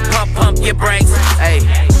thighs, I pump, pump your brakes. Hey,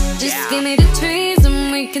 just give me the trees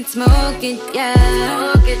and we can smoke it, yeah.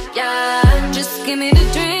 Smoke it, yeah. Just give me the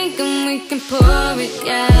drink and we can pour it,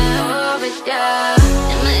 yeah. Pour it, yeah.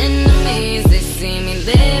 And my enemies, they see me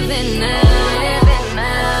living now, living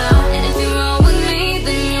now. And if you roll with me,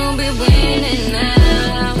 then you'll be winning now.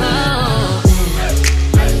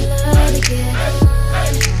 I love to get on.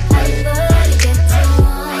 I love to get to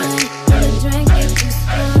one. When the drink get too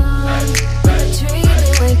strong, when the tree be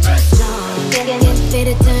way too strong. Get fit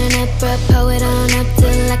to turn up, bro, pull it on up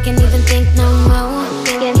till I can't even think no more.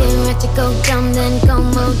 Get ready to go dumb, then go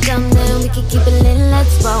more dumb, then we can keep it lit,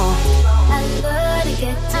 let's roll. I love to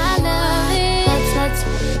get to I love it.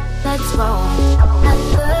 Let's roll. I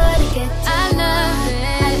love to get to I love it.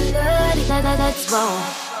 Let's roll.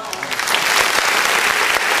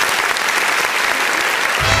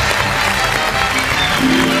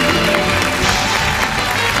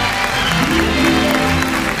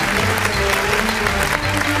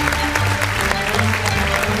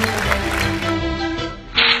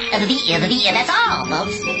 The beat, that's all,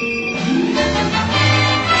 folks.